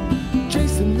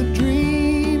 chasing the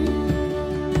dream,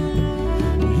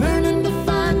 learning to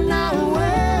find our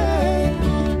way.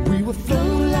 We will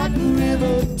flow like a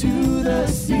river to the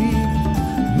sea,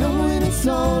 knowing it's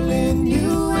all in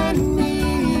you and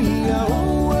me. Our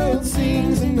whole world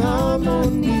sings in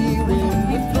harmony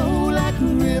when we flow like a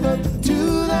river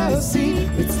to the sea.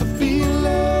 It's the feeling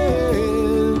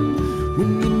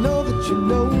when you know that you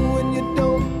know when you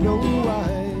don't know why.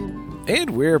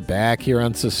 And we're back here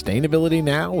on Sustainability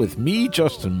Now with me,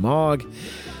 Justin Mogg,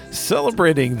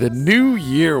 celebrating the new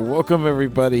year. Welcome,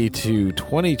 everybody, to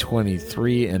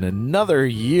 2023 and another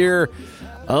year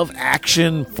of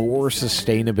action for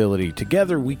sustainability.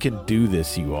 Together, we can do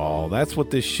this, you all. That's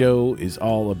what this show is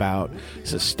all about.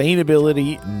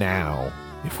 Sustainability Now.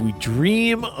 if we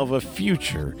dream of a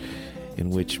future in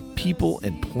which people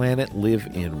and planet live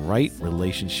in right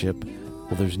relationship,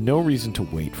 well, there's no reason to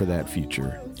wait for that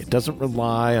future. It doesn't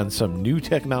rely on some new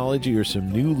technology or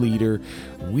some new leader.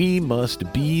 We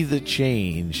must be the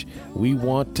change we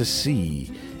want to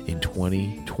see in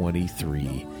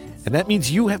 2023. And that means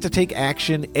you have to take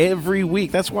action every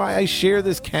week. That's why I share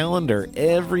this calendar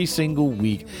every single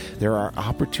week. There are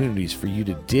opportunities for you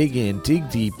to dig in, dig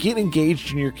deep, get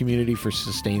engaged in your community for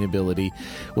sustainability,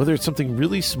 whether it's something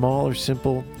really small or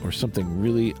simple or something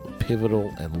really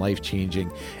pivotal and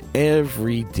life-changing.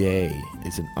 Every day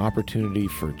is an opportunity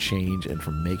for change and for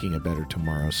making a better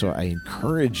tomorrow. So I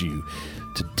encourage you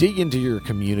to dig into your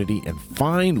community and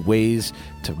find ways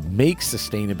to make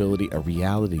sustainability a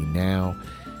reality now.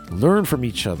 Learn from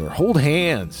each other. Hold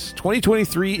hands.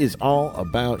 2023 is all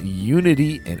about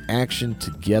unity and action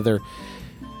together.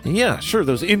 And yeah, sure,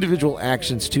 those individual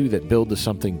actions too that build to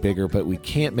something bigger, but we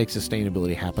can't make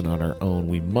sustainability happen on our own.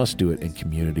 We must do it in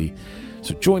community.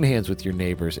 So join hands with your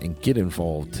neighbors and get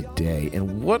involved today.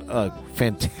 And what a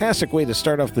fantastic way to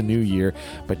start off the new year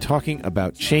by talking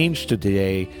about change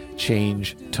today,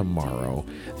 change tomorrow.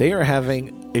 They are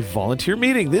having a volunteer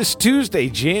meeting this Tuesday,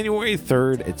 January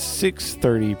 3rd at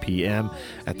 6:30 p.m.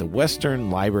 at the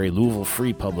Western Library, Louisville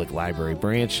Free Public Library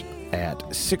branch at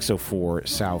 604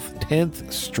 South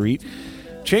 10th Street.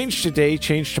 Change Today,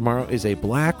 Change Tomorrow is a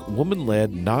Black,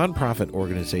 woman-led nonprofit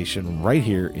organization right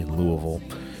here in Louisville.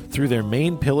 Through their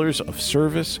main pillars of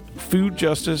service, food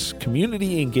justice,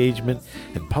 community engagement,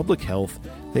 and public health,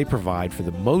 they provide for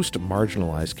the most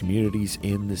marginalized communities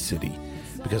in the city.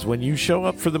 Because when you show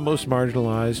up for the most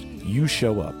marginalized, you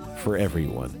show up for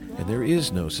everyone. And there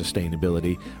is no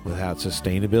sustainability without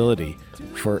sustainability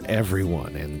for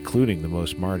everyone, including the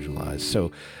most marginalized.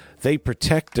 So they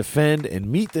protect, defend, and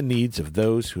meet the needs of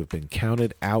those who have been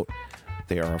counted out.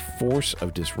 They are a force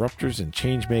of disruptors and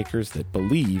change makers that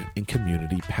believe in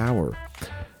community power.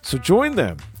 So join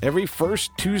them every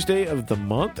first Tuesday of the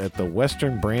month at the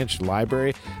Western Branch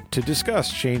Library to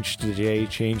discuss Change Today,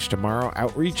 Change Tomorrow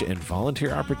outreach and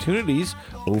volunteer opportunities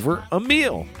over a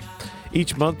meal.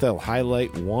 Each month, they'll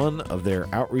highlight one of their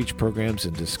outreach programs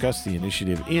and discuss the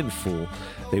initiative in full.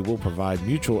 They will provide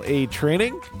mutual aid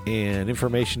training and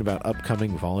information about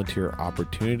upcoming volunteer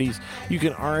opportunities. You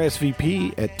can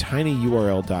RSVP at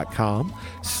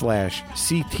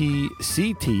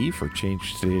tinyurl.com/CTCT for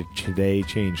Change Today,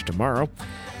 Change Tomorrow.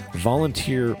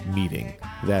 Volunteer meeting.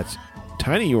 That's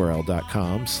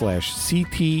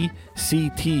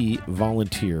tinyurl.com/CTCT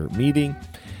volunteer meeting.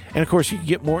 And, of course, you can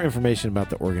get more information about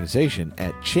the organization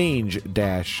at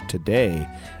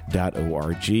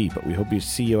change-today.org. But we hope to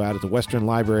see you out at the Western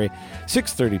Library,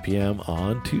 6:30 p.m.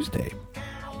 on Tuesday.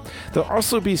 There'll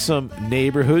also be some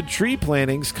neighborhood tree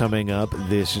plantings coming up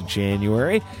this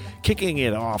January, kicking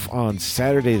it off on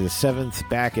Saturday the 7th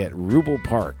back at Rubel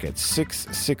Park at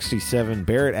 667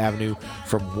 Barrett Avenue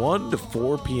from 1 to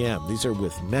 4 p.m. These are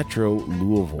with Metro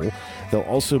Louisville. They'll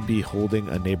also be holding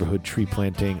a neighborhood tree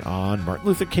planting on Martin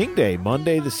Luther King Day,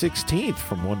 Monday the 16th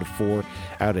from 1 to 4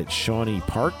 out at Shawnee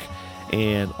Park,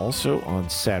 and also on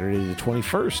Saturday the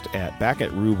 21st back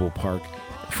at Rubel Park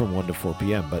from 1 to 4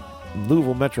 p.m. But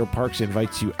Louisville Metro Parks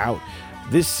invites you out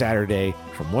this Saturday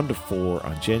from 1 to 4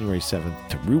 on January 7th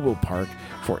to Rubel Park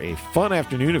for a fun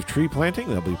afternoon of tree planting.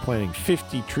 They'll be planting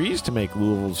 50 trees to make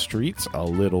Louisville's streets a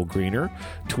little greener.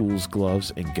 Tools,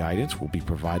 gloves, and guidance will be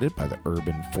provided by the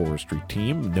Urban Forestry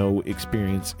team. No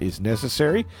experience is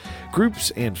necessary.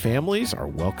 Groups and families are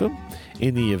welcome.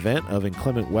 In the event of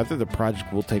inclement weather, the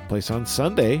project will take place on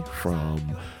Sunday from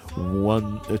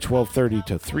 12:30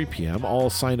 to 3 p.m. All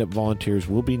sign-up volunteers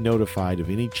will be notified of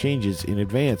any changes in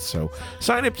advance. So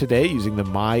sign up today using the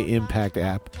My Impact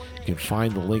app. You can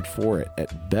find the link for it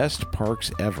at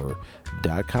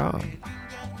bestparksever.com.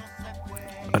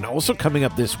 And also coming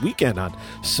up this weekend on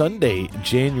Sunday,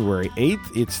 January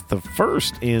 8th, it's the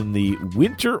first in the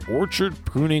Winter Orchard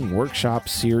Pruning Workshop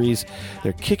series.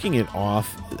 They're kicking it off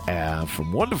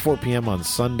from 1 to 4 p.m. on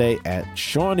Sunday at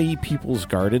Shawnee People's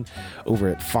Garden over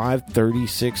at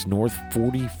 536 North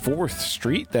 44th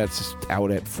Street. That's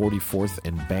out at 44th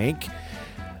and Bank.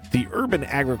 The Urban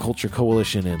Agriculture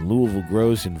Coalition and Louisville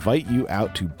Grows invite you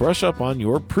out to brush up on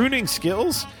your pruning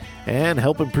skills and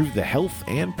help improve the health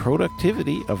and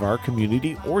productivity of our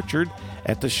community orchard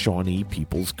at the Shawnee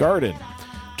People's Garden.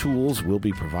 Tools will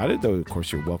be provided, though of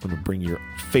course you're welcome to bring your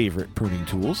favorite pruning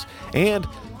tools. And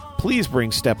please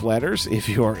bring step ladders if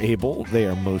you are able. They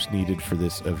are most needed for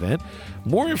this event.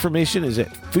 More information is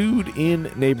at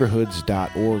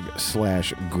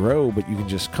foodinneighborhoods.org/grow, but you can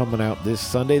just come out this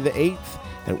Sunday the 8th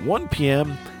at 1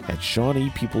 p.m. at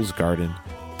Shawnee People's Garden,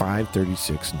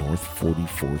 536 North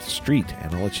 44th Street.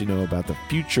 And I'll let you know about the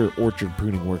future orchard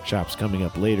pruning workshops coming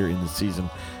up later in the season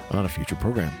on a future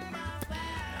program.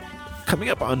 Coming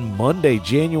up on Monday,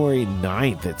 January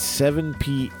 9th at 7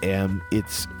 p.m.,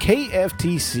 it's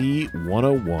KFTC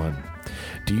 101.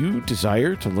 Do you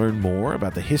desire to learn more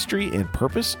about the history and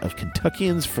purpose of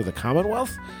Kentuckians for the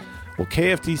Commonwealth? Well,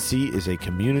 KFTC is a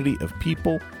community of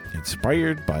people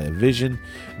inspired by a vision,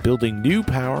 building new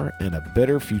power and a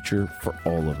better future for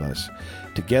all of us.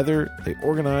 Together, they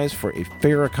organize for a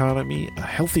fair economy, a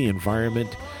healthy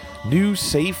environment, new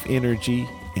safe energy,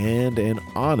 and an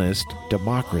honest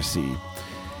democracy.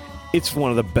 It's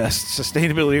one of the best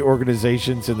sustainability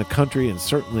organizations in the country and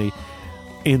certainly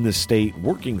in the state,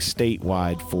 working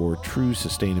statewide for true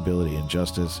sustainability and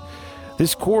justice.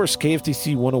 This course,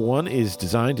 KFTC 101, is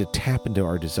designed to tap into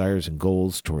our desires and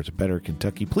goals towards a better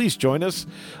Kentucky. Please join us,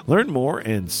 learn more,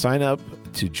 and sign up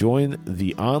to join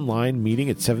the online meeting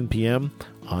at 7 p.m.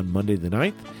 on Monday the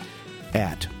 9th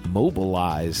at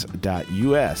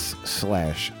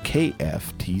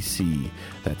mobilize.us/KFTC.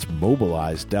 That's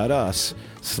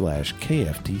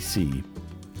mobilize.us/KFTC.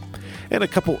 And a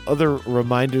couple other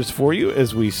reminders for you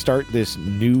as we start this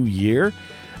new year.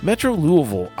 Metro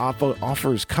Louisville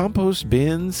offers compost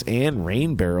bins and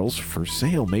rain barrels for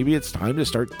sale. Maybe it's time to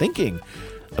start thinking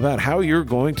about how you're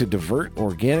going to divert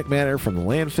organic matter from the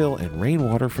landfill and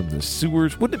rainwater from the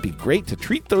sewers. Wouldn't it be great to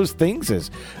treat those things as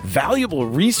valuable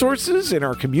resources in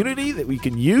our community that we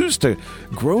can use to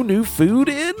grow new food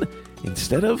in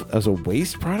instead of as a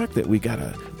waste product that we got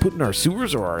to put in our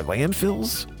sewers or our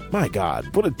landfills? My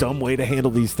God, what a dumb way to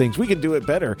handle these things. We can do it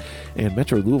better. And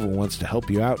Metro Louisville wants to help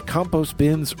you out. Compost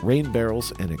bins, rain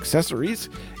barrels, and accessories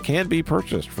can be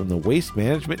purchased from the Waste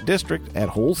Management District at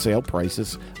wholesale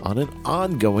prices on an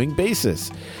ongoing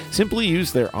basis. Simply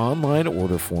use their online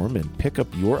order form and pick up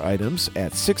your items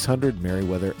at 600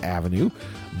 Meriwether Avenue,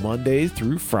 Monday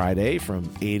through Friday from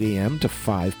 8 a.m. to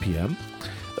 5 p.m.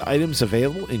 The items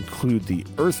available include the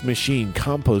Earth Machine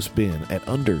compost bin at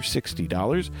under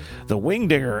 $60, the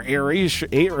Wingdinger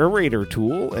aerator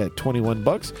tool at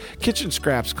 $21, kitchen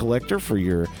scraps collector for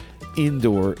your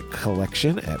indoor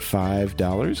collection at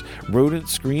 $5, rodent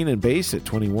screen and base at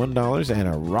 $21, and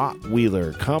a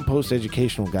Rottweiler compost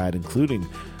educational guide included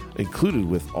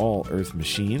with all Earth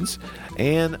machines,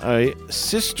 and a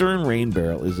cistern rain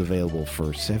barrel is available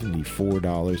for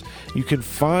 $74. You can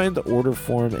find the order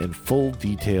form and full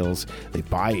details. They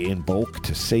buy in bulk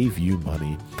to save you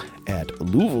money at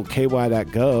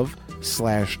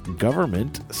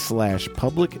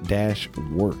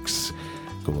louisvilleky.gov/government/public-works.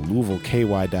 Go to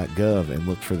louisvilleky.gov and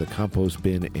look for the compost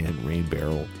bin and rain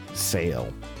barrel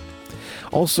sale.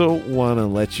 Also want to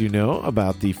let you know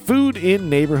about the Food in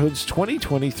Neighborhoods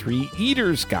 2023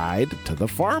 Eater's Guide to the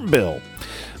Farm Bill.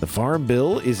 The Farm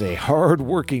Bill is a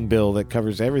hard-working bill that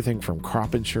covers everything from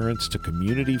crop insurance to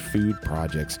community food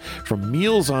projects, from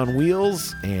Meals on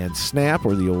Wheels and SNAP,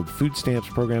 or the old food stamps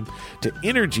program, to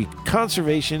energy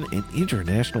conservation and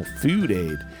international food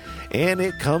aid. And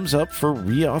it comes up for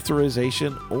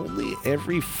reauthorization only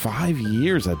every 5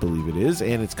 years, I believe it is.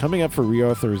 And it's coming up for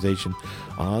reauthorization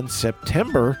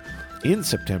in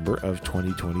September of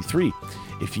 2023.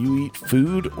 If you eat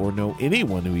food or know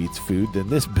anyone who eats food, then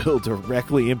this bill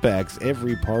directly impacts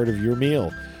every part of your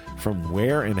meal, from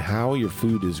where and how your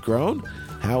food is grown,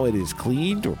 how it is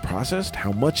cleaned or processed,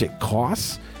 how much it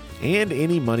costs, and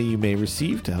any money you may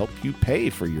receive to help you pay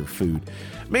for your food.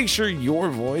 Make sure your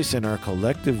voice and our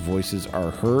collective voices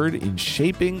are heard in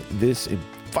shaping this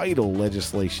vital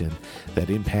legislation that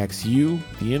impacts you,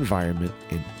 the environment,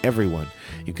 and everyone.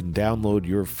 You can download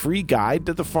your free guide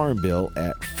to the Farm Bill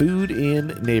at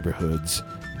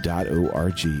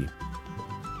foodinneighborhoods.org.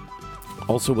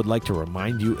 Also would like to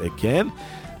remind you again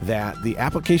that the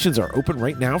applications are open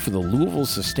right now for the Louisville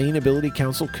Sustainability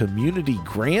Council Community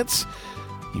Grants.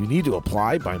 You need to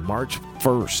apply by March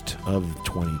 1st of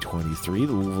 2023.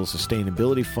 The Louisville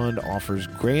Sustainability Fund offers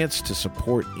grants to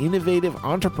support innovative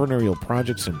entrepreneurial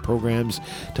projects and programs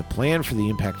to plan for the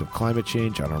impact of climate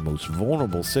change on our most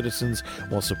vulnerable citizens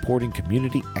while supporting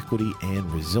community equity and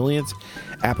resilience.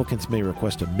 Applicants may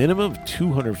request a minimum of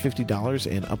 $250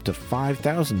 and up to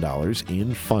 $5,000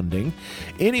 in funding.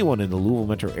 Anyone in the Louisville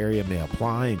metro area may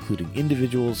apply, including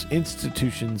individuals,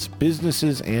 institutions,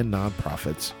 businesses, and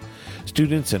nonprofits.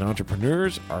 Students and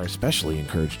entrepreneurs are especially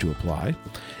encouraged to apply.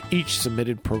 Each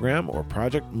submitted program or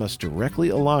project must directly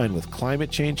align with climate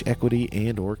change, equity,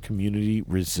 and or community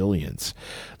resilience.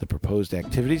 The proposed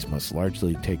activities must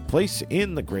largely take place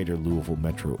in the greater Louisville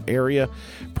metro area.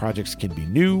 Projects can be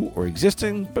new or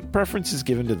existing, but preference is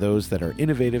given to those that are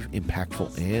innovative,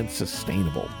 impactful, and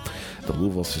sustainable. The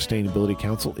Louisville Sustainability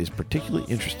Council is particularly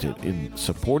interested in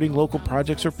supporting local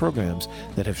projects or programs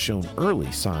that have shown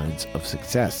early signs of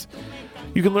success.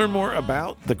 You can learn more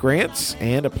about the grants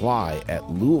and apply at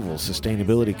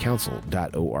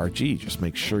LouisvilleSustainabilityCouncil.org. Just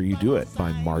make sure you do it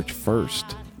by March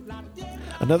 1st.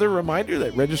 Another reminder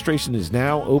that registration is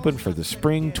now open for the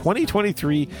Spring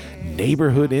 2023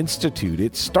 Neighborhood Institute.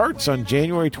 It starts on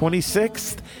January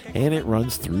 26th and it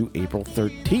runs through April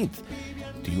 13th.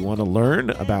 Do you want to learn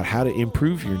about how to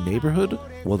improve your neighborhood?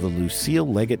 Well, the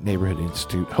Lucille Leggett Neighborhood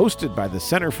Institute, hosted by the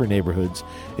Center for Neighborhoods,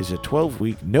 is a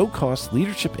 12-week, no-cost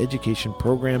leadership education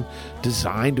program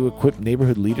designed to equip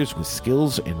neighborhood leaders with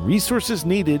skills and resources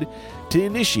needed to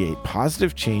initiate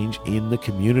positive change in the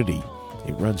community.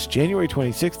 It runs January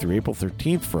 26th through April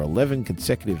 13th for 11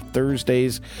 consecutive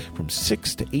Thursdays from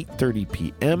 6 to 8:30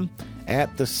 p.m.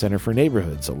 at the Center for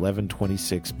Neighborhoods,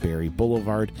 1126 Berry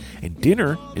Boulevard, and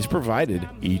dinner is provided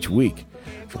each week.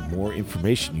 For more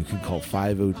information, you can call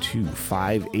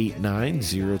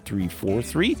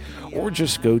 502-589-0343 or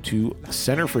just go to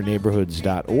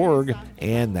centerforneighborhoods.org,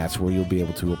 and that's where you'll be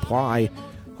able to apply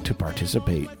to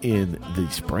participate in the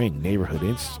Spring Neighborhood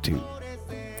Institute.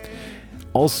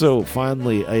 Also,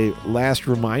 finally, a last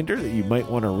reminder that you might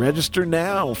want to register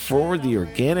now for the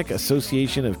Organic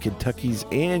Association of Kentucky's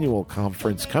annual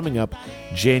conference coming up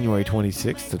January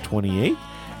 26th to 28th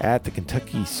at the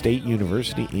Kentucky State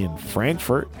University in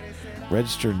Frankfort.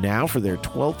 Register now for their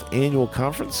 12th annual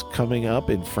conference coming up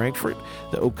in Frankfort.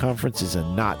 The Oak Conference is a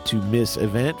not-to-miss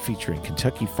event featuring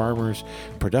Kentucky farmers,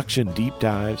 production deep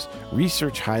dives,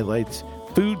 research highlights,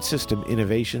 food system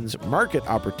innovations, market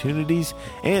opportunities,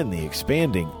 and the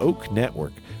expanding Oak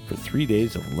Network for 3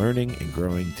 days of learning and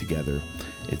growing together.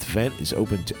 This event is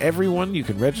open to everyone. You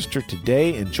can register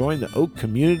today and join the Oak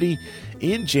community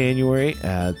in January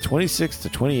 26th to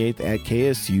 28th at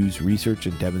KSU's Research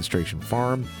and Demonstration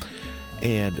Farm.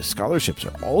 And scholarships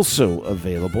are also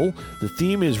available. The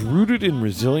theme is Rooted in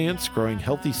Resilience, Growing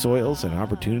Healthy Soils and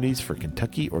Opportunities for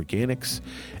Kentucky Organics.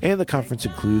 And the conference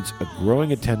includes a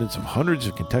growing attendance of hundreds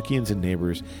of Kentuckians and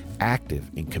neighbors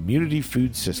active in community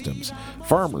food systems,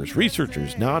 farmers,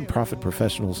 researchers, nonprofit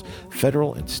professionals,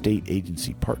 federal and state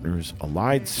agency partners,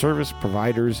 allied service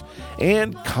providers,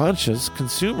 and conscious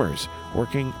consumers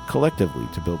working collectively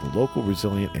to build a local,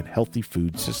 resilient, and healthy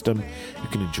food system. You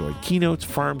can enjoy keynotes,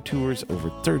 farm tours, over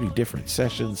 30 different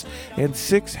sessions, and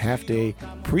 6 half-day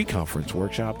pre-conference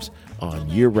workshops on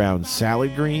year-round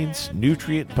salad greens,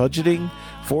 nutrient budgeting,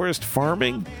 forest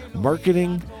farming,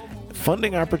 marketing,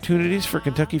 funding opportunities for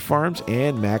Kentucky farms,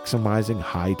 and maximizing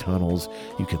high tunnels.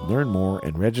 You can learn more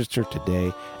and register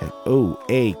today at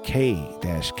oak-ky.org.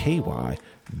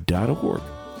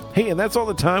 Hey, and that's all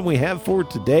the time we have for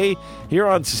today here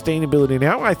on Sustainability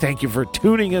Now. I thank you for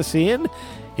tuning us in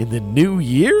the new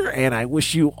year, and I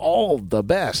wish you all the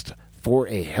best for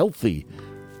a healthy,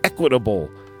 equitable,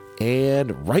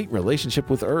 and right relationship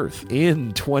with Earth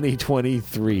in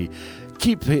 2023.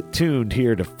 Keep it tuned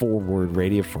here to Forward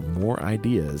Radio for more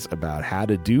ideas about how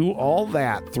to do all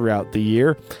that throughout the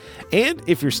year. And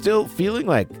if you're still feeling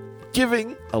like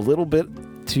giving a little bit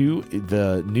to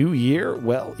the new year,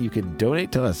 well, you can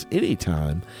donate to us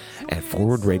anytime at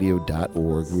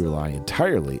forwardradio.org. We rely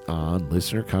entirely on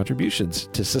listener contributions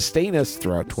to sustain us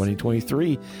throughout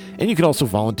 2023. And you can also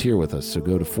volunteer with us. So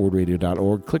go to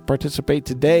forwardradio.org, click participate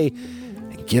today,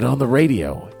 and get on the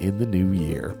radio in the new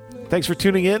year. Thanks for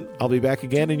tuning in. I'll be back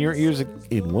again in your ears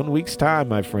in 1 week's time,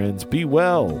 my friends. Be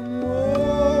well.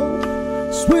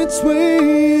 Sweet,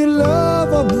 sweet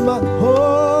love of my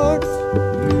heart,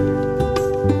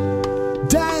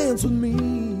 dance with me.